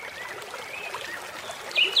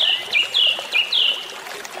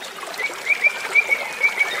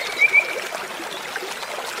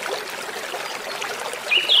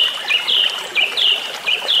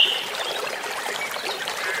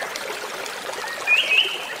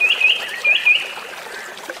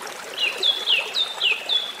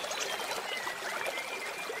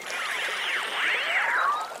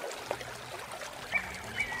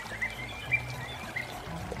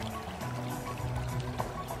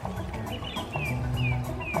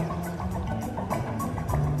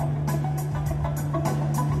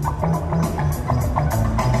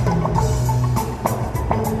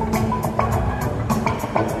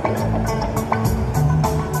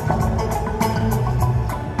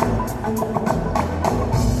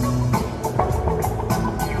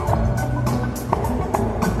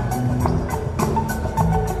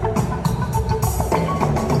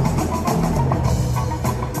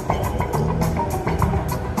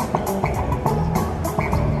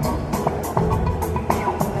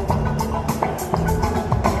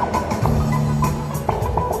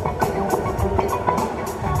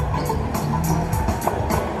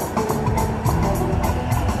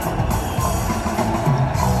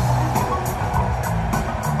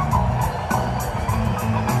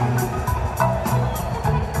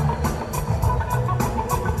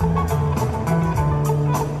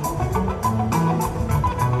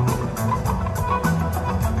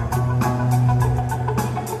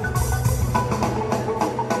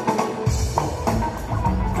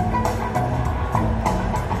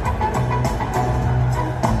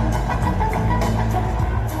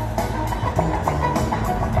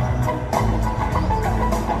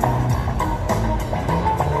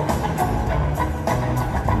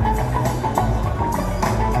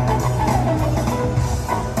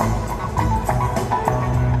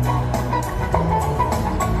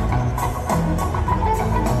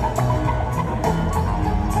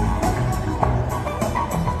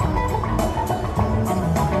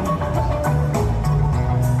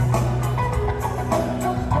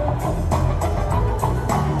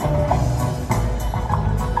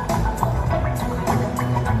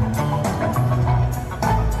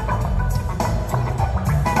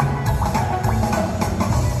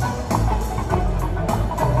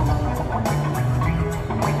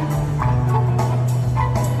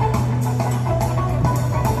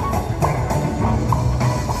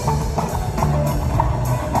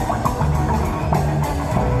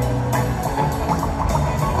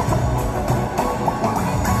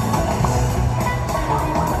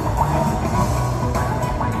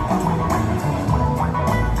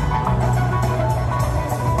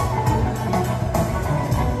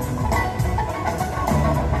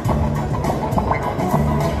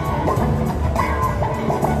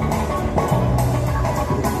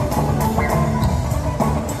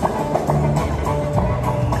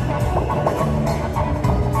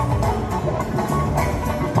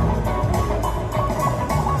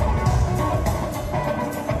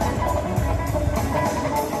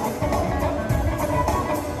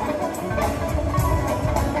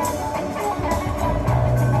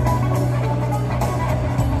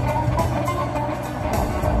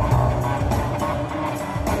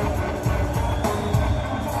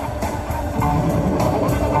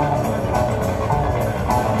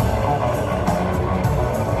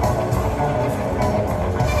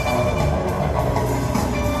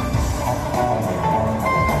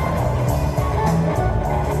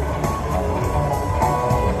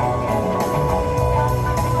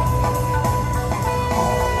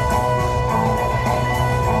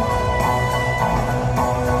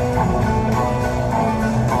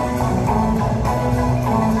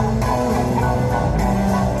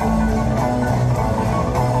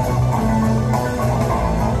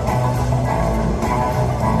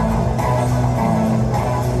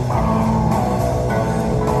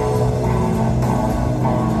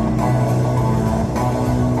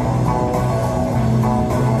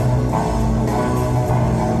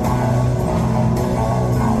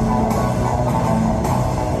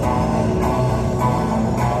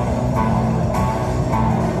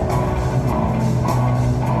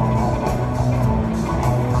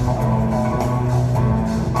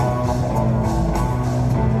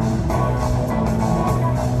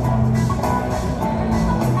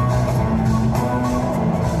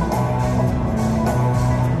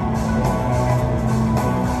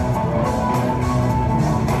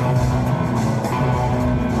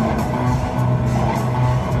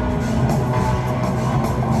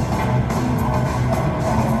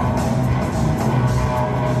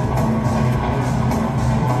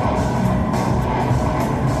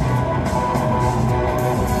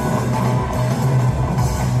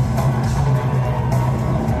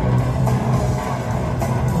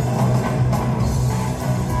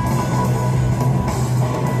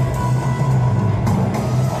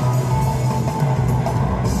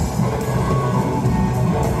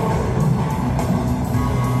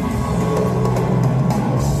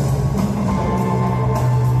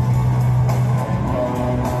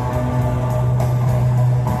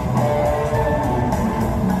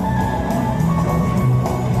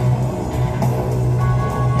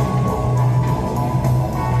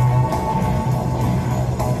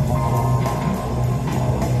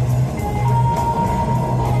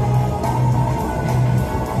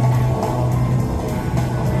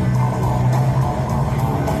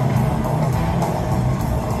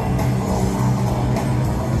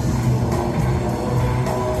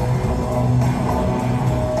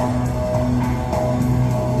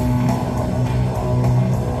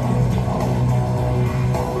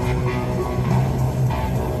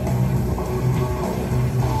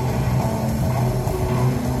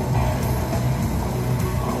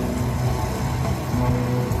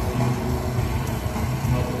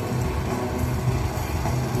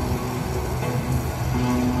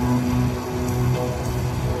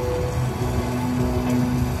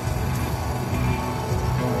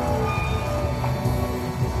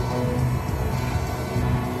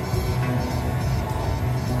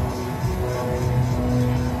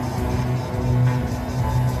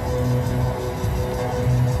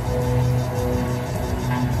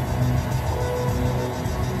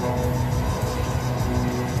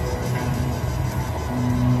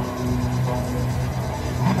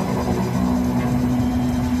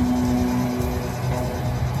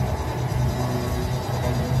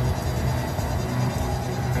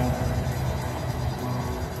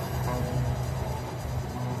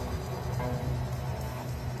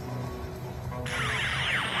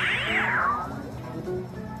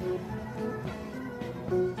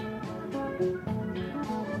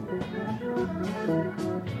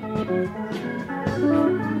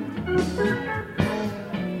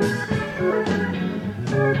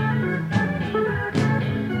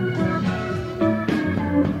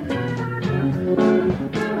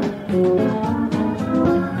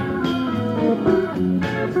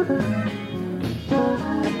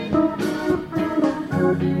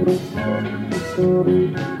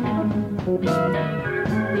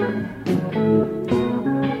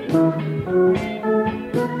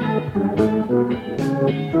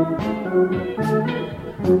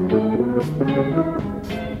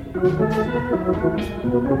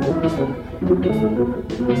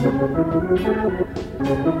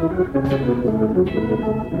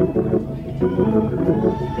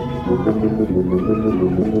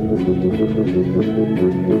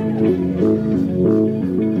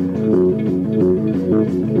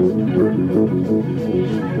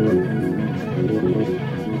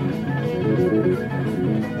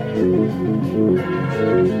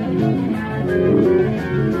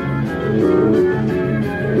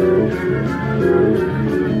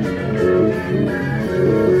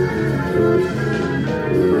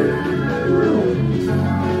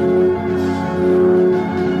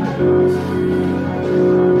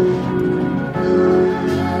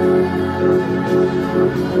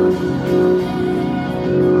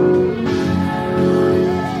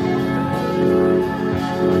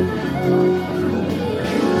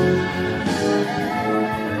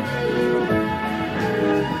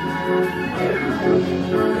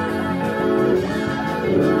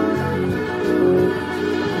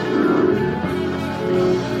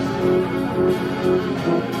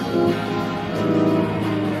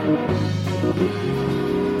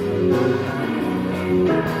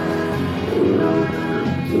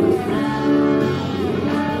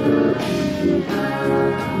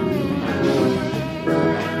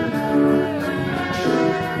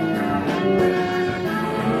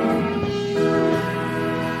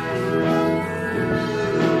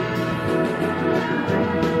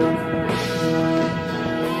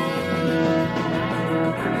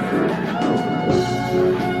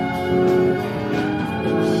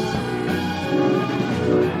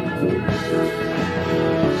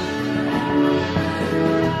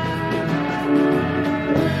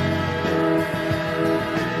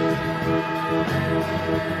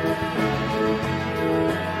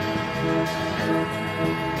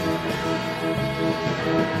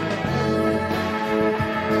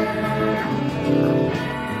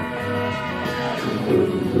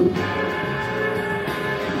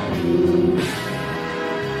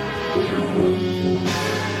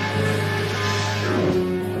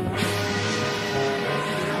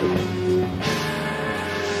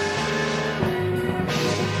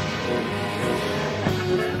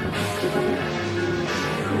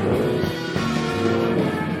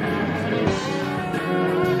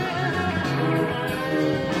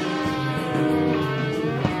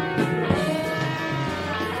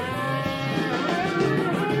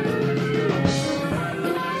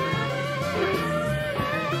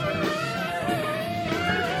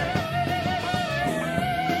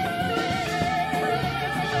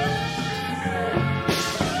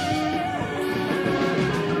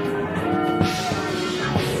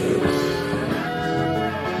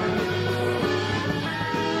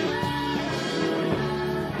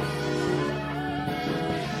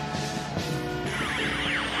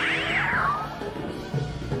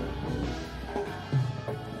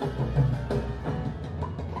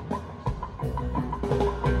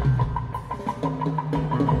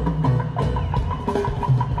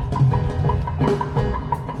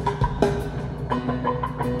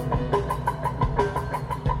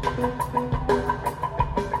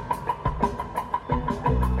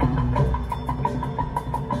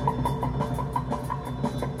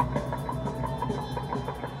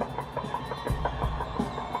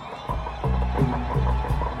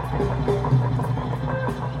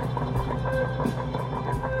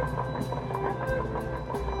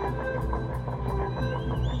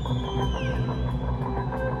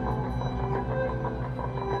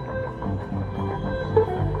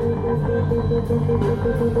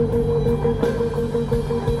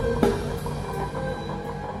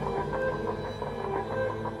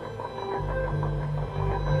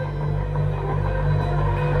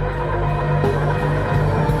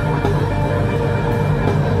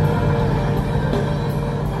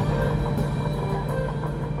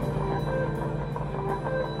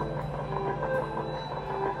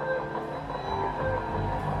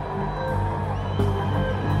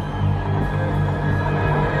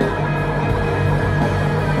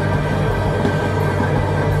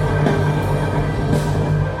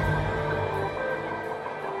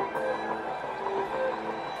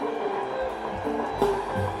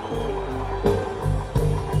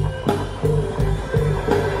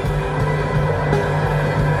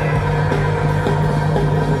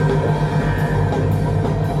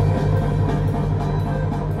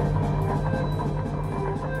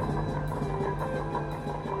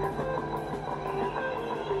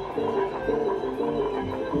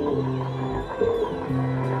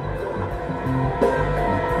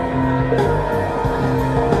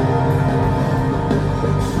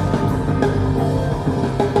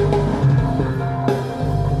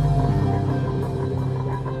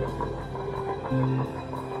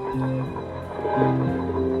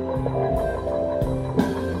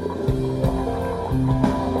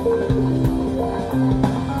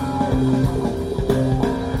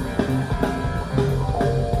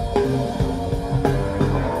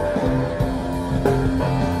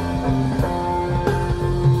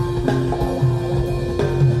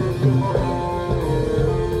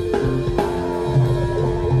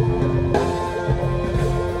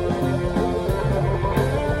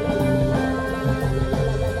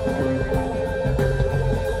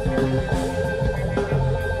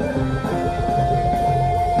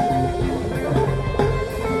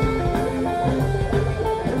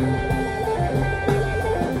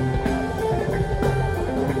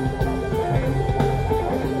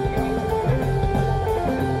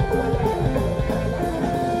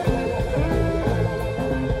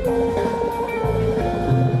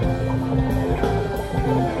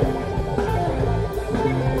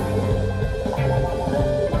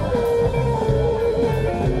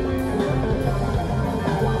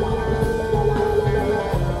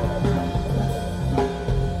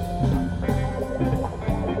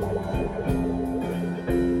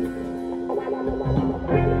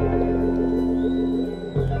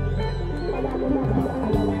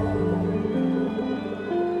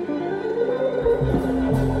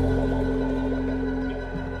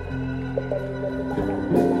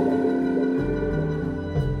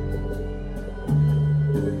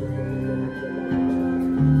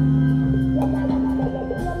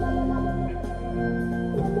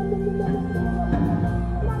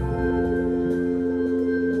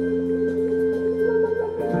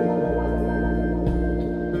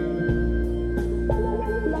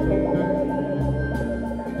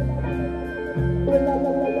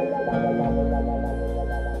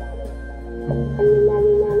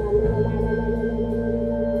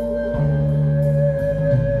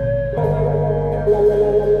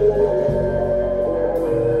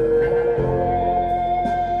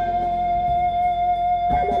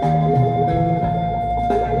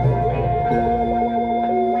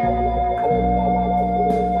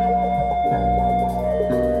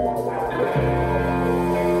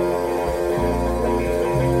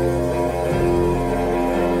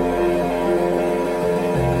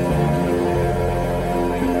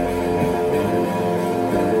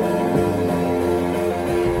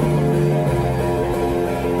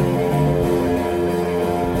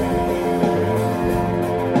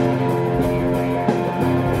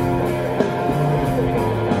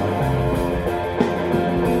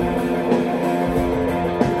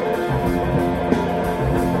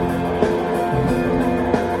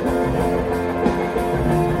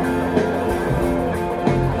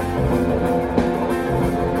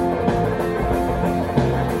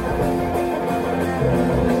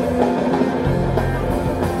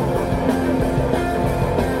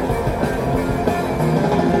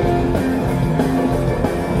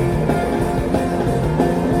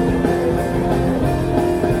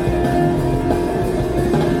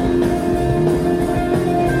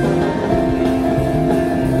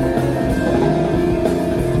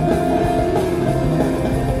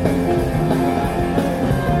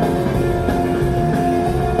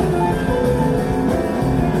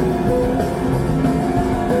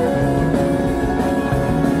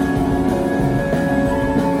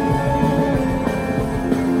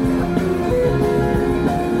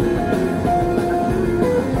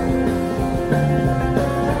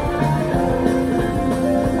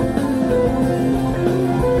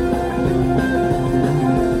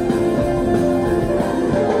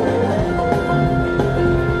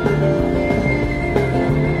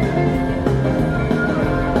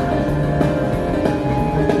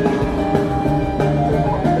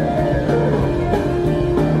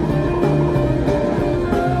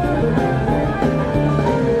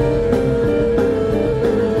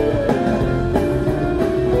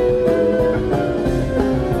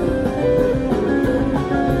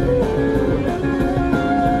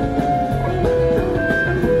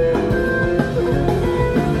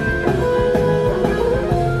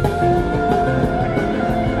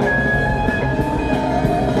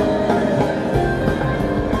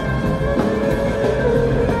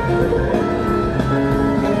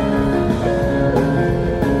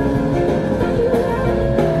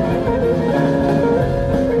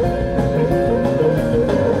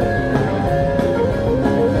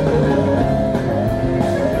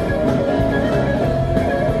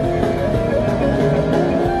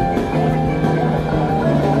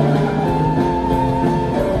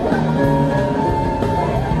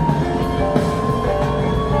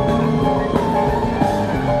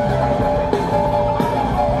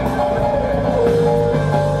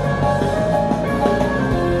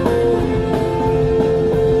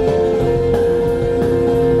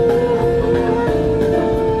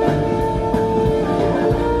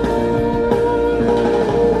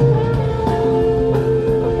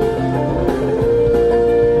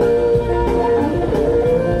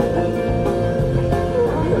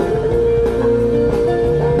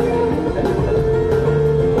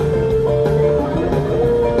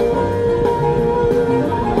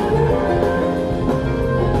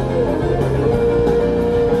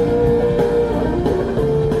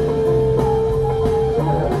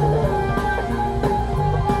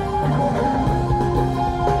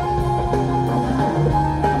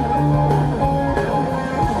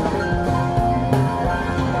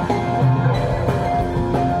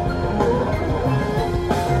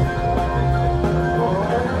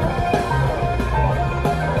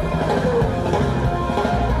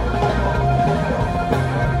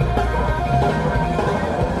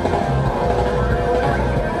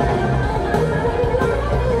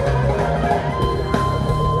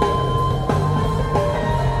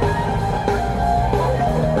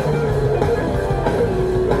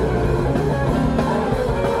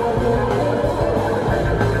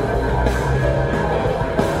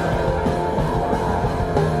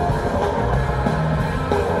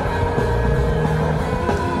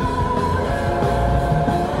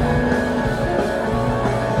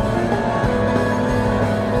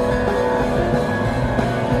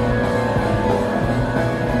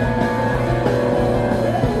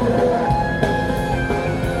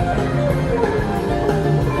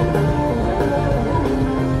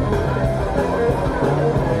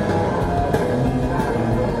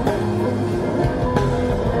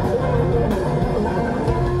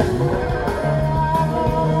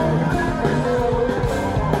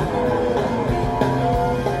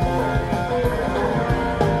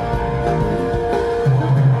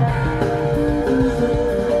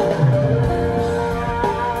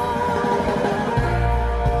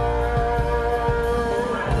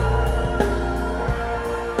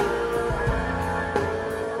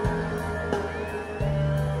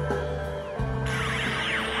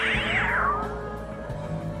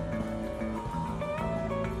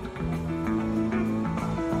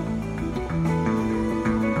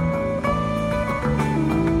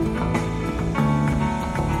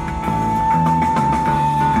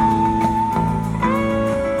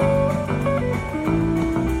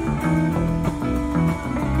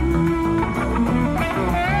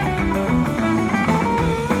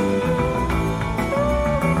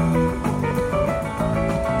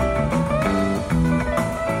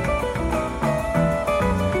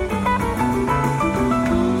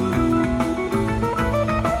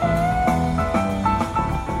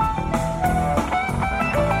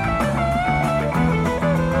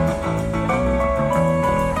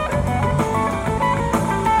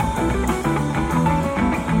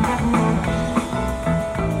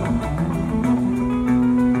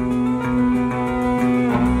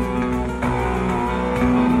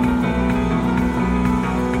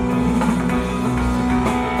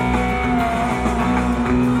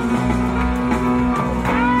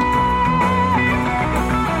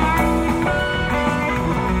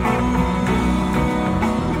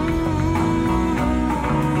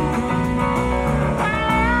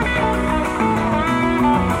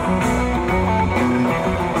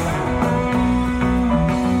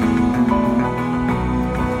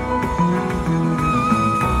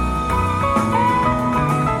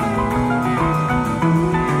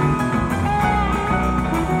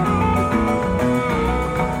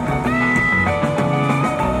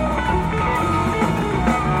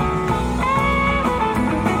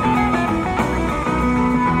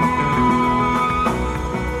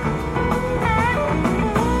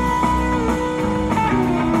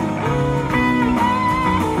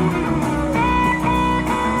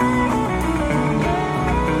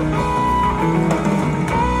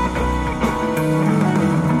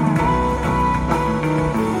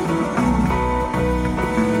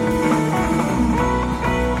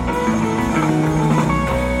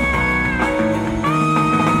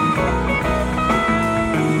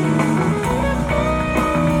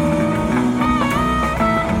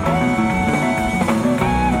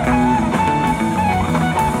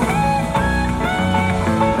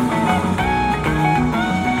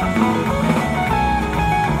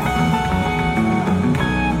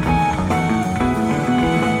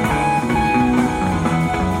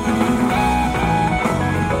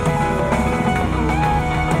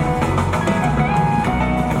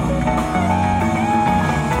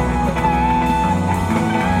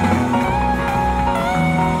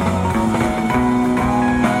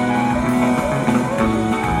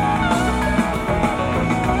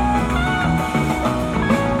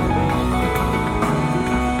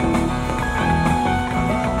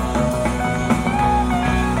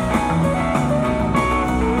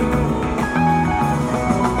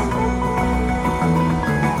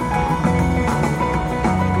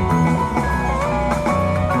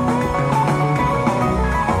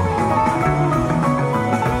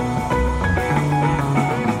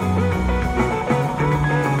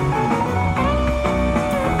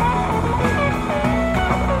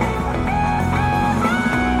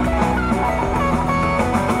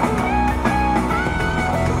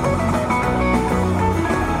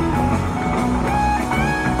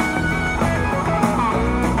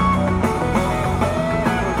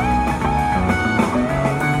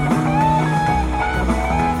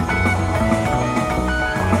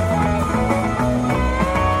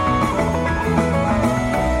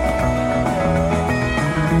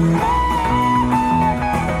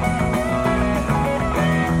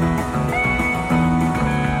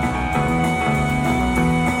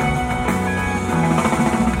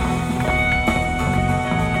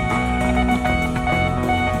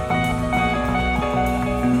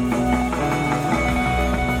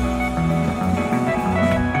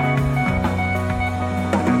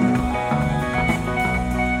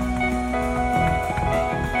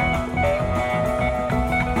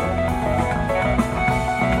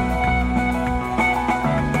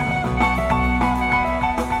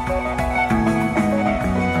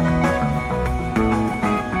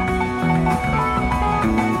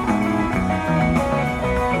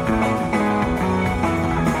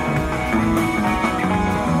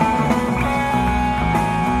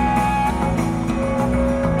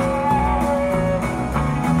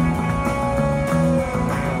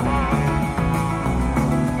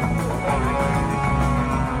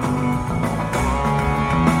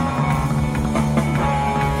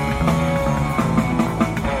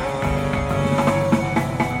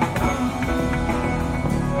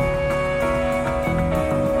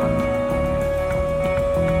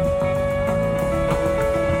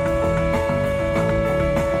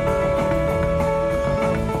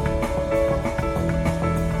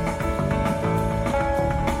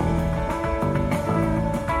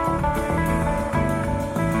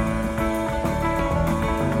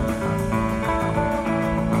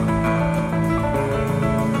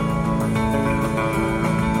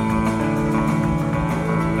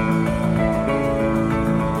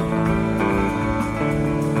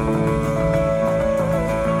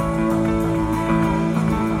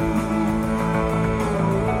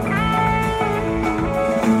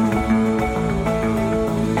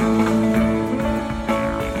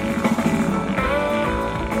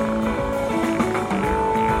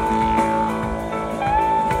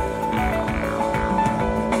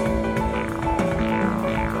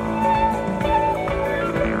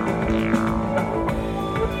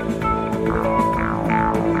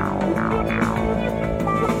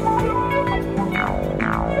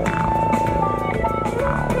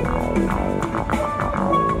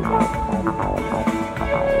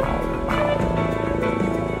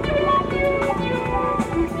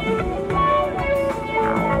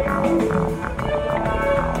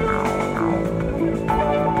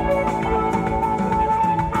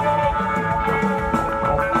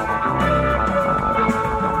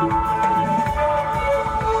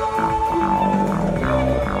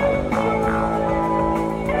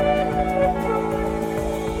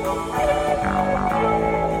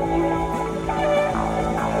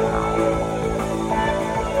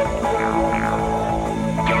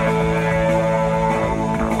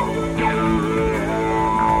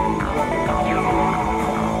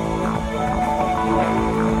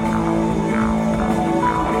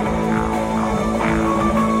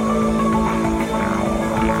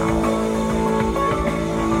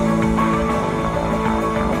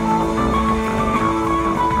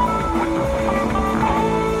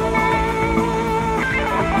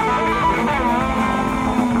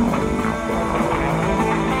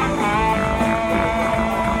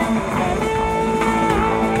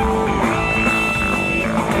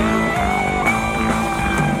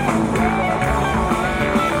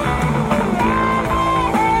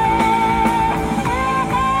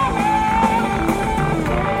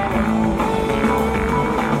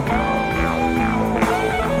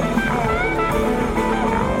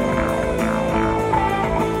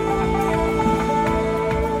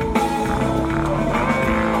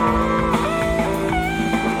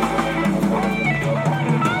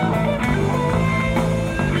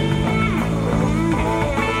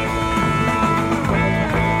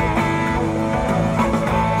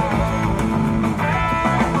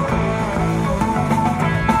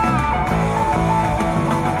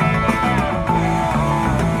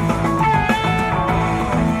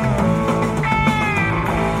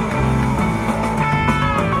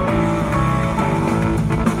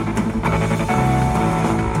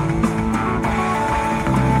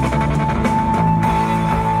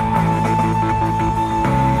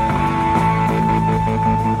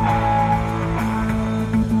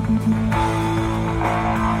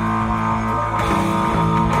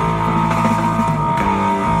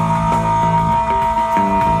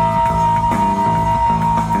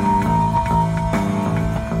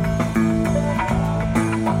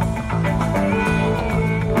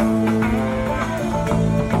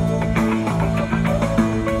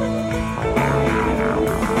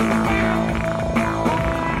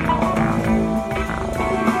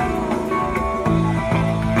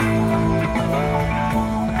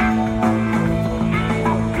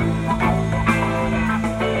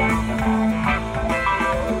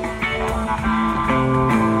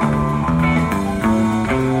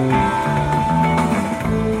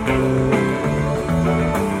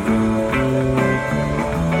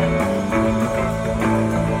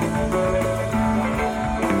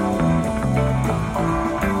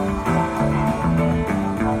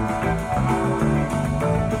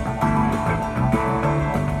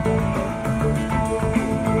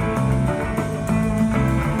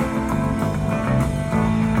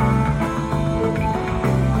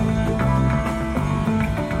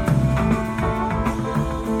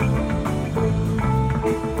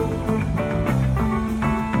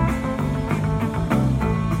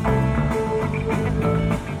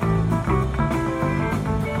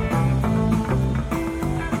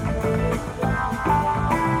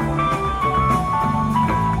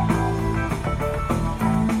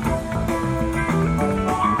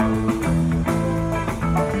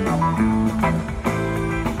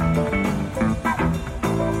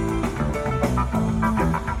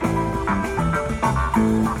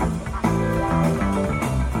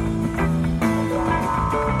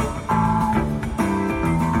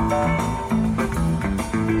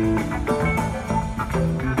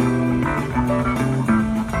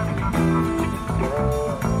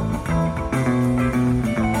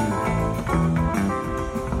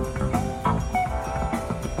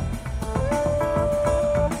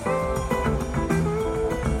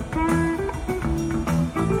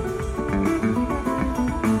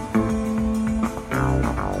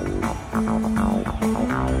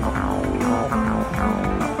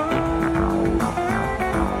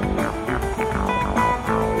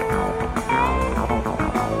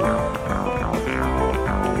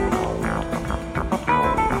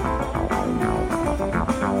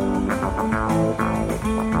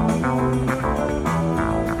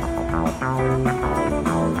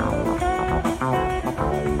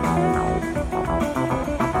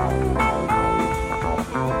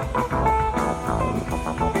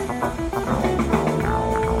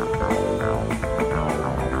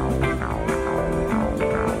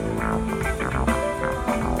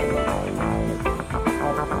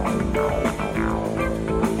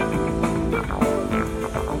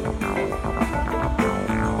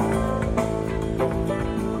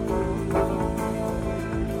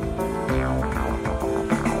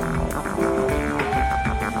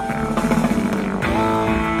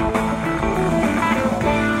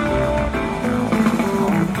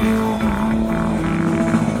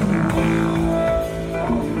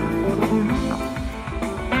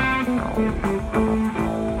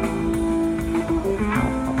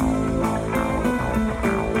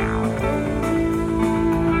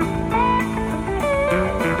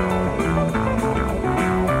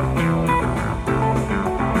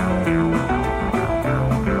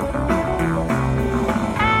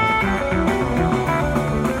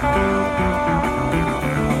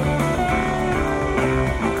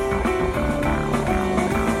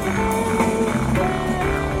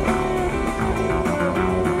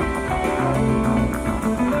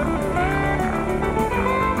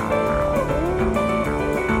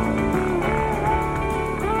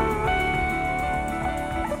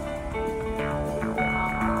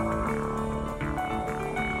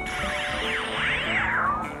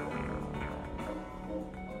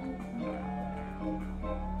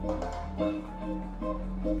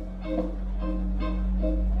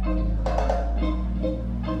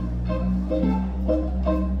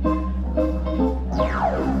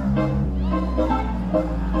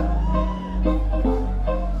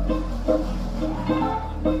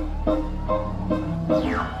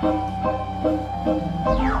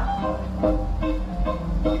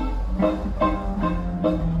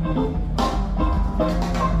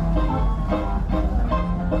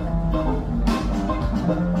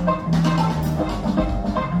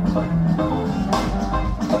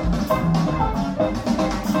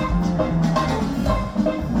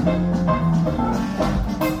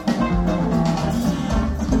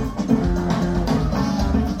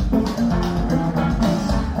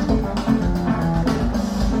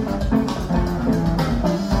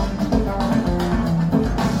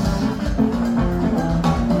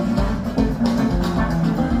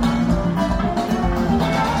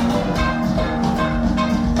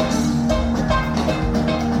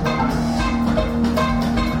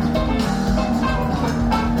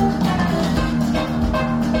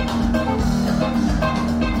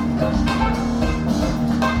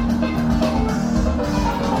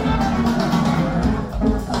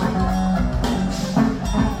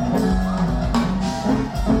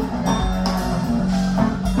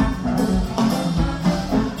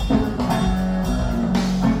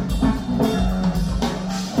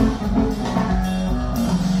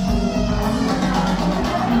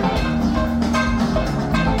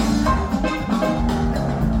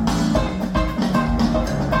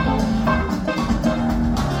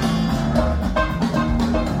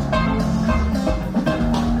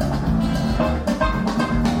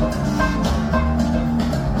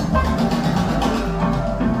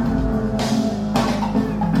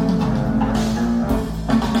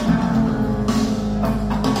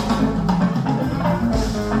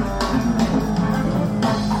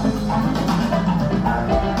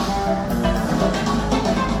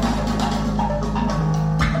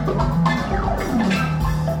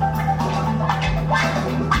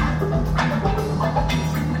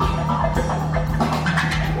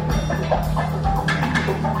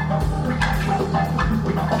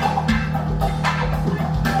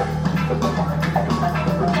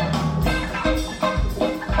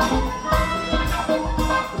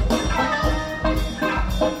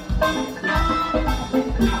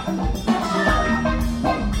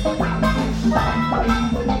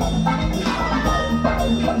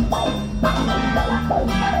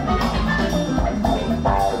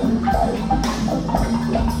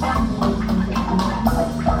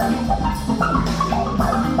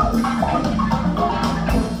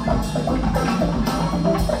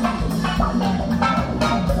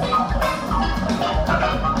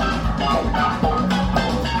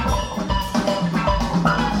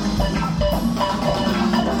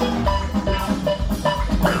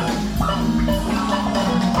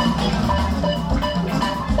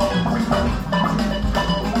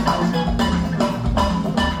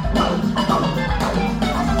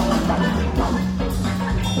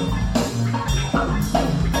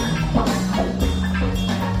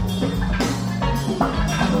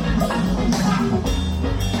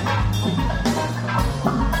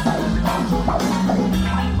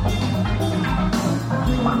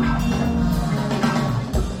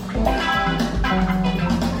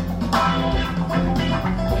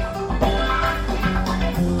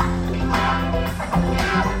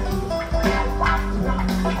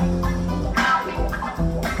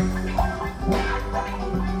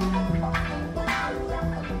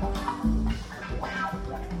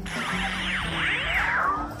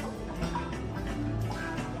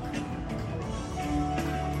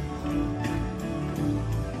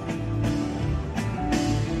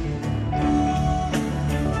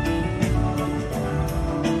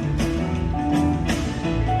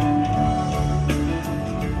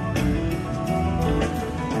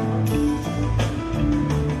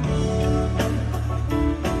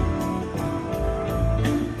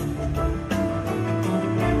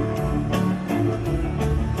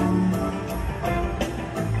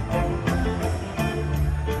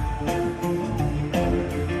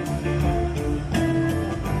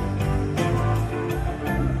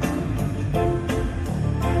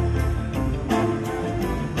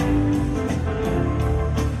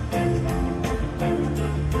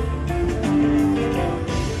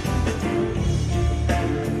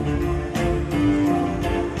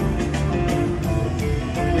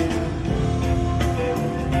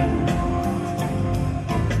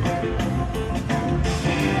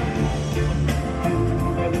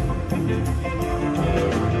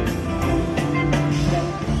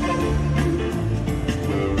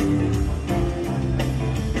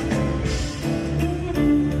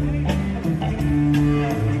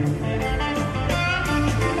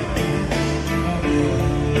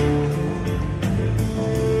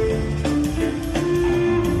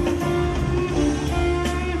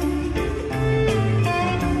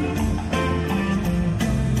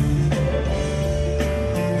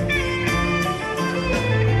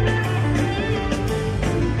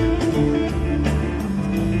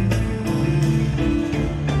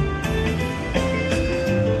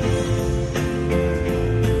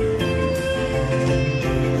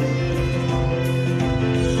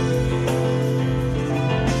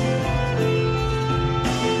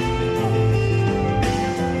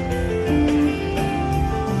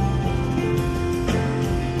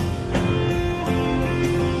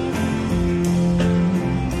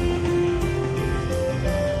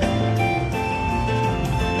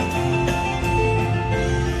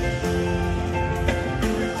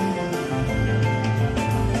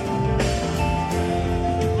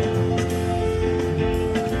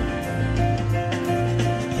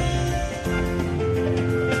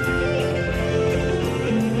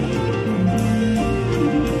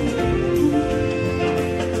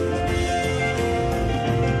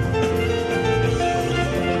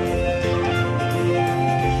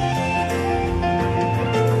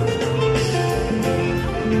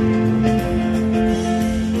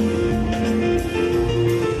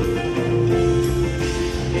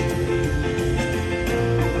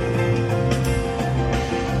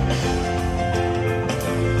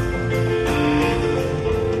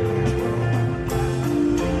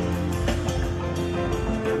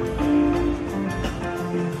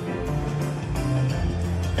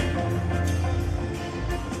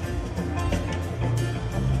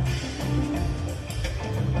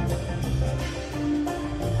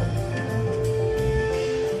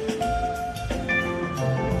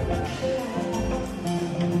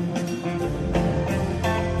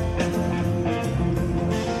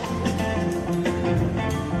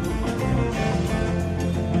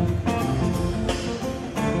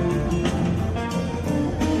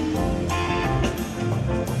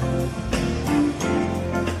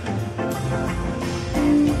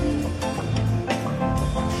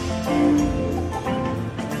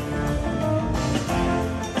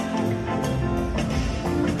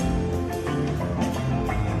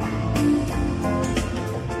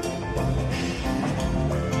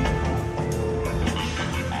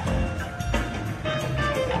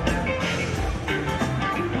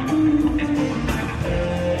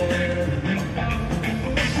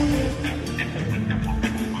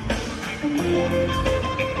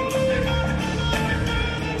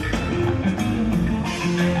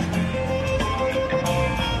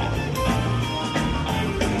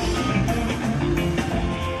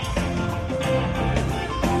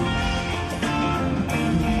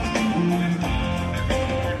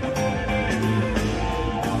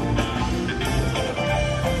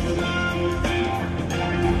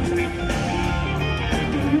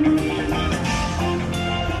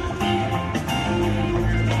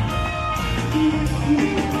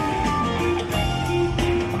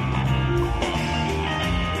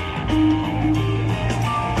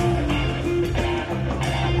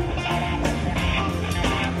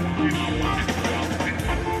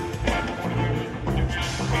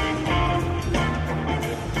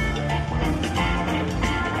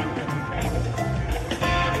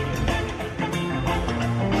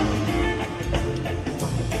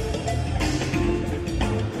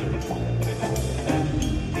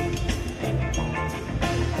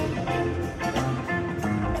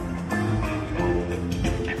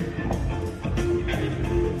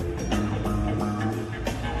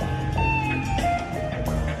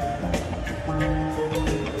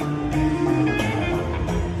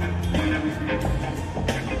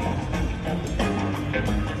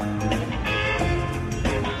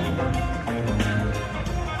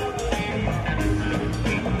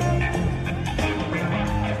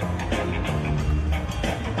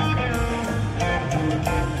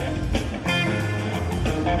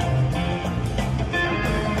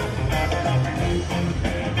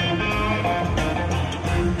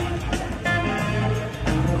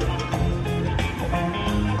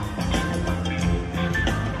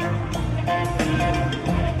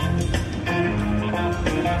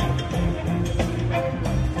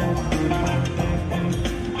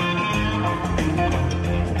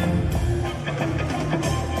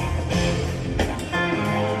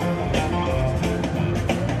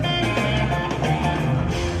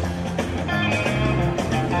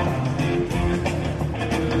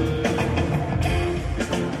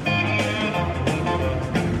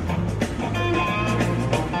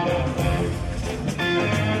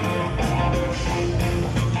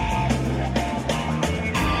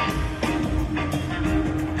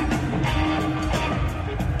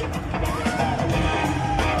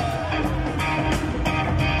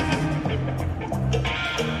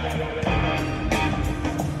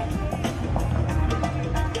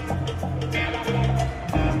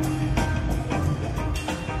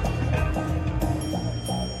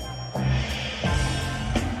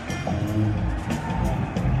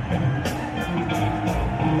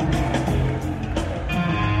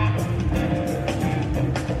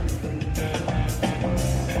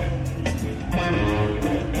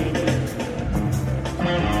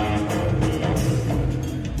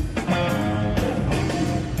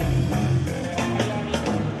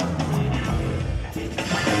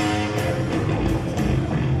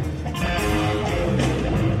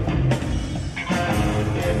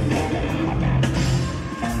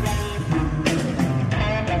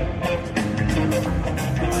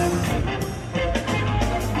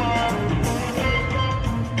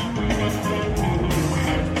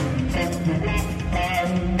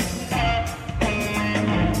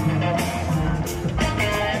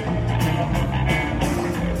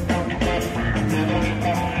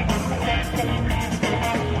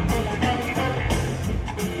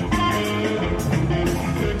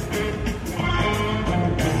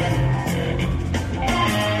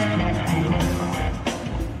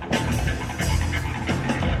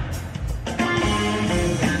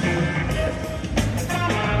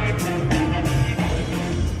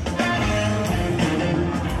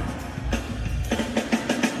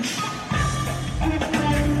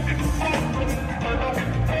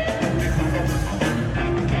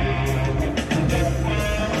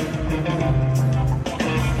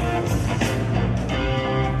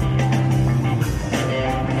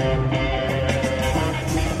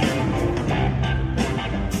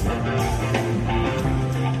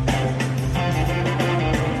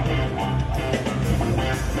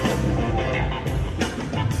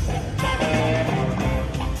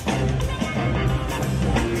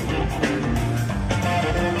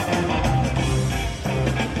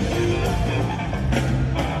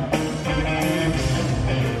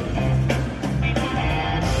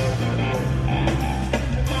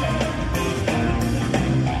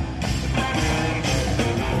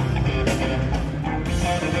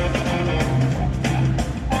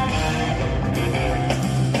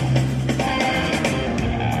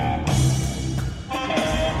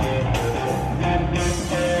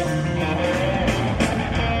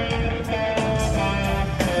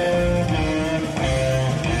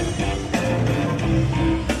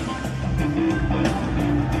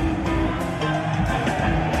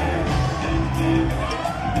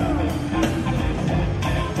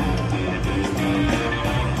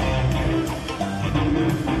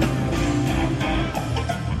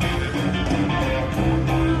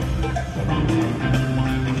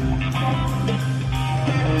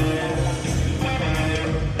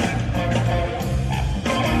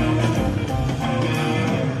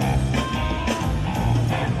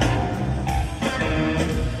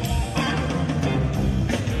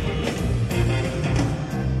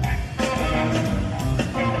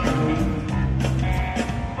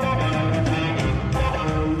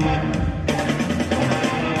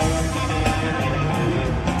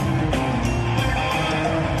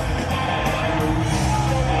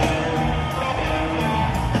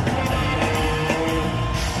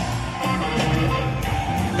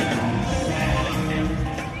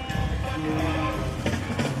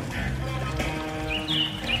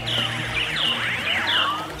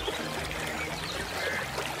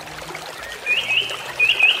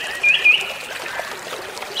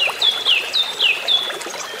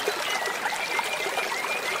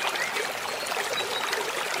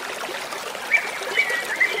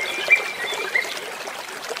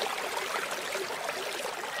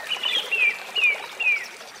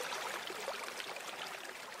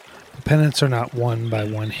 The pennants are not won by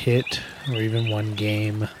one hit or even one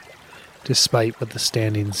game, despite what the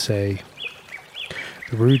standings say.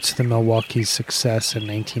 The roots of the Milwaukee's success in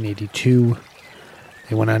 1982,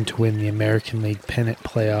 they went on to win the American League pennant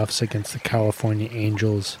playoffs against the California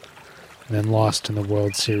Angels, and then lost in the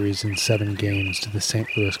World Series in 7 games to the St.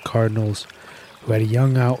 Louis Cardinals, who had a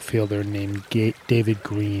young outfielder named David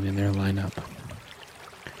Green in their lineup.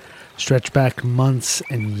 Stretch back months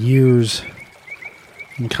and years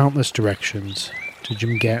in countless directions to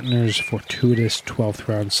Jim Gantner's fortuitous 12th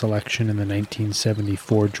round selection in the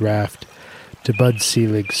 1974 draft, to Bud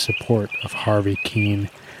Selig's support of Harvey Keene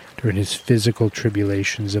during his physical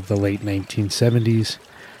tribulations of the late 1970s,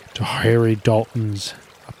 to Harry Dalton's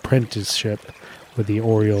apprenticeship with the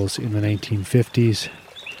Orioles in the 1950s.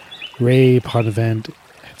 Ray Ponavent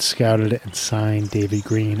had scouted and signed David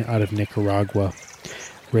Green out of Nicaragua.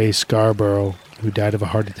 Ray Scarborough, who died of a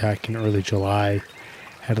heart attack in early July,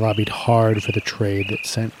 had lobbied hard for the trade that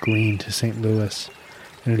sent Green to St. Louis,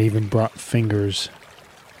 and it even brought Fingers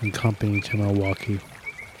and company to Milwaukee.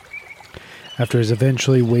 After his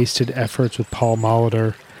eventually wasted efforts with Paul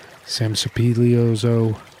Molitor, Sam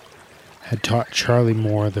Supilioso had taught Charlie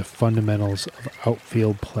Moore the fundamentals of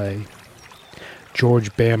outfield play.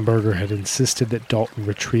 George Bamberger had insisted that Dalton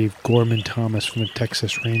retrieve Gorman Thomas from the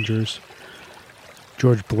Texas Rangers.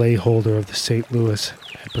 George Blayholder of the St. Louis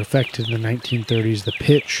had perfected in the 1930s the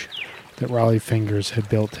pitch that Raleigh Fingers had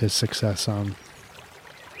built his success on.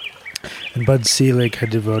 And Bud Selig had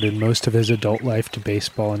devoted most of his adult life to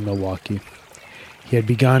baseball in Milwaukee. He had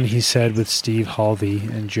begun, he said, with Steve Halvey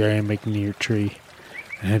and Jerry McNeartree,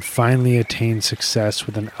 and had finally attained success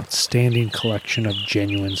with an outstanding collection of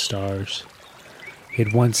genuine stars. He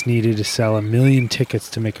had once needed to sell 1 million tickets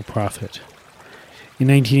to make a profit. In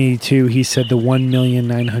 1982, he said the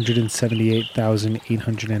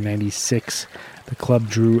 1,978,896 the club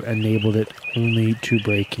drew enabled it only to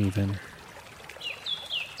break even.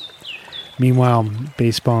 Meanwhile,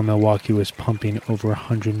 baseball in Milwaukee was pumping over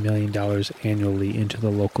 $100 million annually into the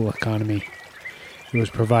local economy. It was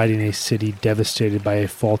providing a city devastated by a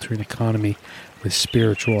faltering economy with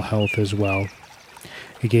spiritual health as well.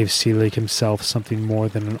 It gave Selig himself something more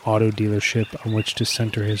than an auto dealership on which to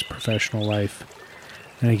center his professional life.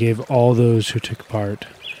 And it gave all those who took part,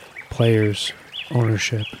 players,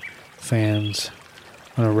 ownership, fans,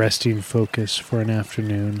 an arresting focus for an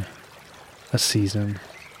afternoon, a season,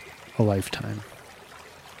 a lifetime.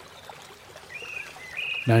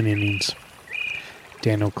 9 innings.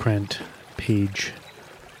 Daniel Krent, page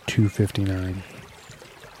 259.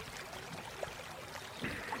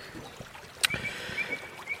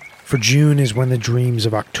 For June is when the dreams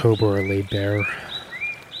of October are laid bare.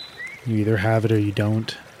 You either have it or you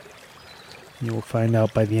don't. You will find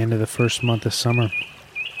out by the end of the first month of summer.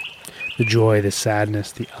 The joy, the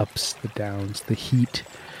sadness, the ups, the downs, the heat,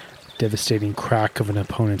 the devastating crack of an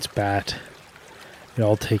opponent's bat. It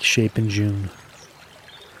all takes shape in June.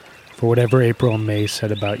 For whatever April and May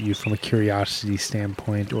said about you from a curiosity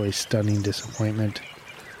standpoint or a stunning disappointment,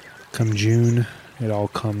 come June, it all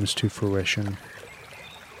comes to fruition.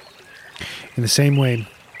 In the same way,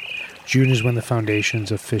 June is when the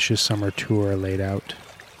foundations of Phish's summer tour are laid out.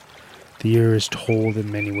 The year is told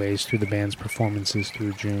in many ways through the band's performances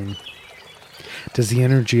through June. Does the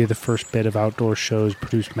energy of the first bit of outdoor shows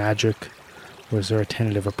produce magic, or is there a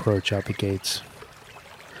tentative approach out the gates?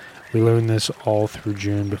 We learn this all through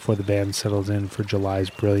June before the band settles in for July's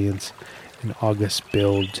brilliance and August's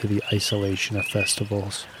build to the isolation of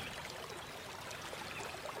festivals.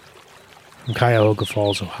 From Cuyahoga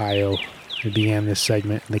Falls, Ohio, we began this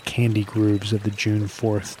segment in the candy grooves of the June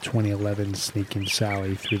 4th, 2011 Sneaking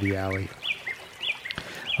Sally through the alley.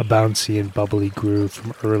 A bouncy and bubbly groove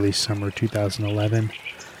from early summer 2011.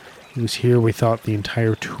 It was here we thought the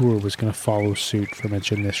entire tour was going to follow suit from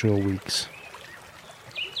its initial weeks.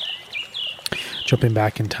 Jumping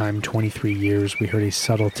back in time 23 years, we heard a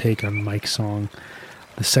subtle take on Mike's song,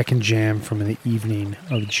 the second jam from the evening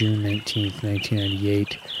of June 19th,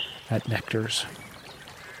 1998 at Nectar's.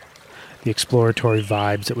 The exploratory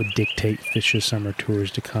vibes that would dictate Phish's summer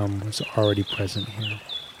tours to come was already present here.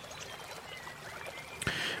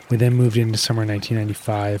 We then moved into summer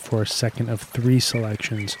 1995 for a second of 3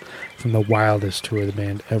 selections from the wildest tour the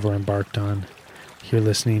band ever embarked on, here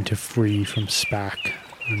listening to Free from SPAC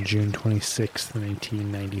on June 26,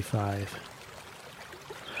 1995.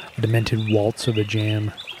 A demented waltz of the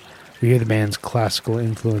jam, we hear the band's classical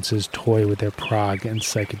influences toy with their prog and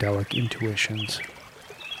psychedelic intuitions.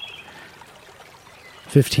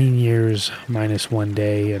 15 years minus 1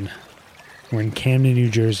 day, and we're in Camden, New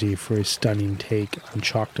Jersey for a stunning take on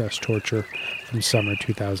Chalk Dust Torture from summer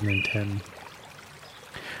 2010.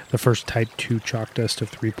 The first Type 2 Chalk Dust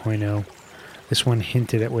of 3.0. This one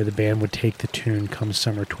hinted at where the band would take the tune come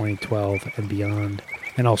summer 2012 and beyond,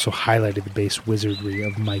 and also highlighted the bass wizardry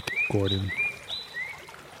of Mike Gordon.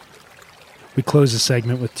 We close the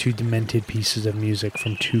segment with two demented pieces of music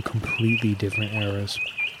from two completely different eras.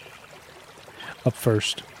 Up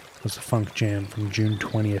first was the Funk Jam from June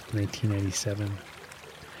 20th, 1997.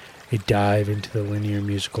 A dive into the linear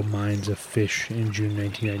musical minds of Phish in June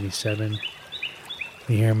 1997.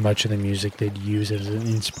 We hear much of the music they'd use as an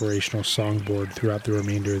inspirational songboard throughout the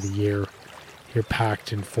remainder of the year, here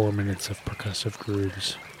packed in 4 minutes of percussive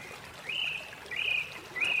grooves.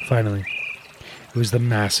 Finally, it was the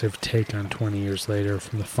massive take on 20 years later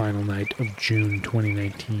from the final night of June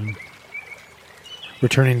 2019.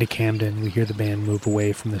 Returning to Camden, we hear the band move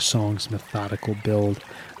away from the song's methodical build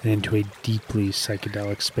and into a deeply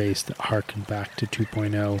psychedelic space that harkened back to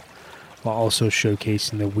 2.0, while also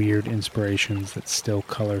showcasing the weird inspirations that still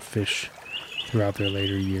color Phish throughout their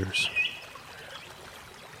later years.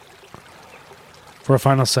 For our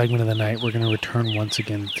final segment of the night, we're going to return once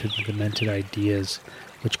again to the demented ideas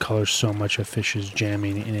which color so much of Phish's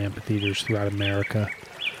jamming in amphitheaters throughout America,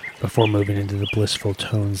 before moving into the blissful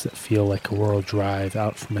tones that feel like a rural drive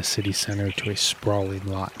out from a city center to a sprawling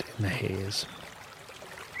lot in the haze.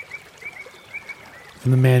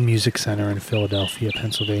 From the Mann Music Center in Philadelphia,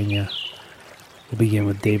 Pennsylvania, we'll begin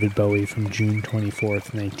with David Bowie from June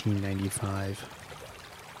 24th, 1995.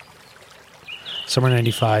 Summer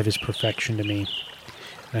 95 is perfection to me,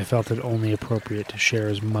 and I felt it only appropriate to share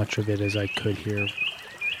as much of it as I could here.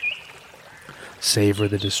 Savor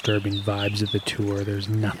the disturbing vibes of the tour, there's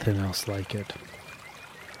nothing else like it.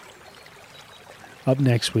 Up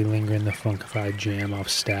next, we linger in the funkified jam off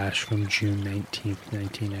Stash from June 19th,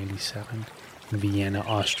 1997, in Vienna,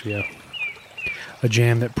 Austria. A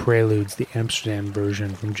jam that preludes the Amsterdam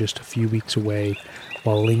version from just a few weeks away,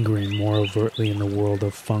 while lingering more overtly in the world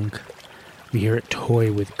of funk. We hear it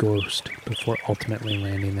toy with Ghost before ultimately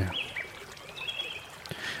landing there.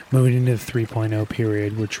 Moving into the 3.0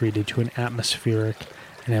 period, we're treated to an atmospheric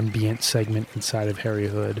and ambient segment inside of Harry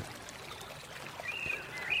Hood.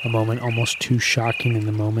 A moment almost too shocking in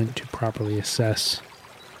the moment to properly assess.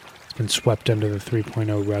 It's been swept under the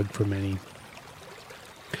 3.0 rug for many.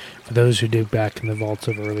 For those who dig back in the vaults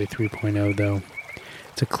of early 3.0, though,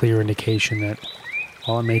 it's a clear indication that,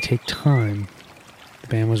 while it may take time, the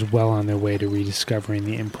band was well on their way to rediscovering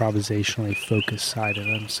the improvisationally focused side of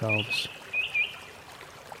themselves.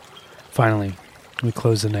 Finally, we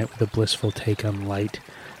close the night with a blissful take on Light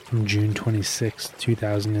from June 26,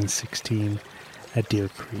 2016 at Deer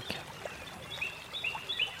Creek.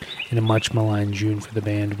 In a much maligned June for the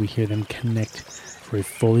band, we hear them connect for a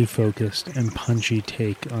fully focused and punchy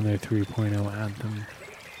take on their 3.0 anthem,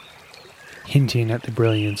 hinting at the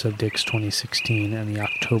brilliance of Dick's 2016 and the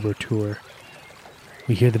October tour.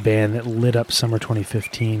 We hear the band that lit up summer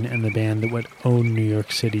 2015 and the band that would own New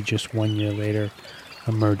York City just 1 year later,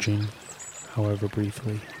 emerging, however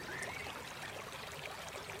briefly.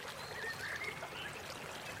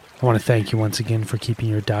 I want to thank you once again for keeping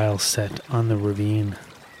your dial set on the Ravine.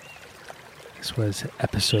 This was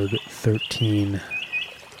episode 13.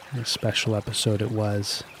 A special episode it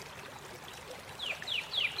was.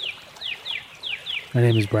 My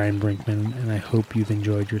name is Brian Brinkman, and I hope you've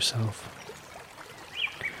enjoyed yourself.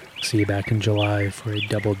 See you back in July for a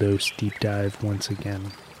double dose deep dive once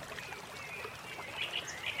again.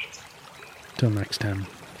 Till next time.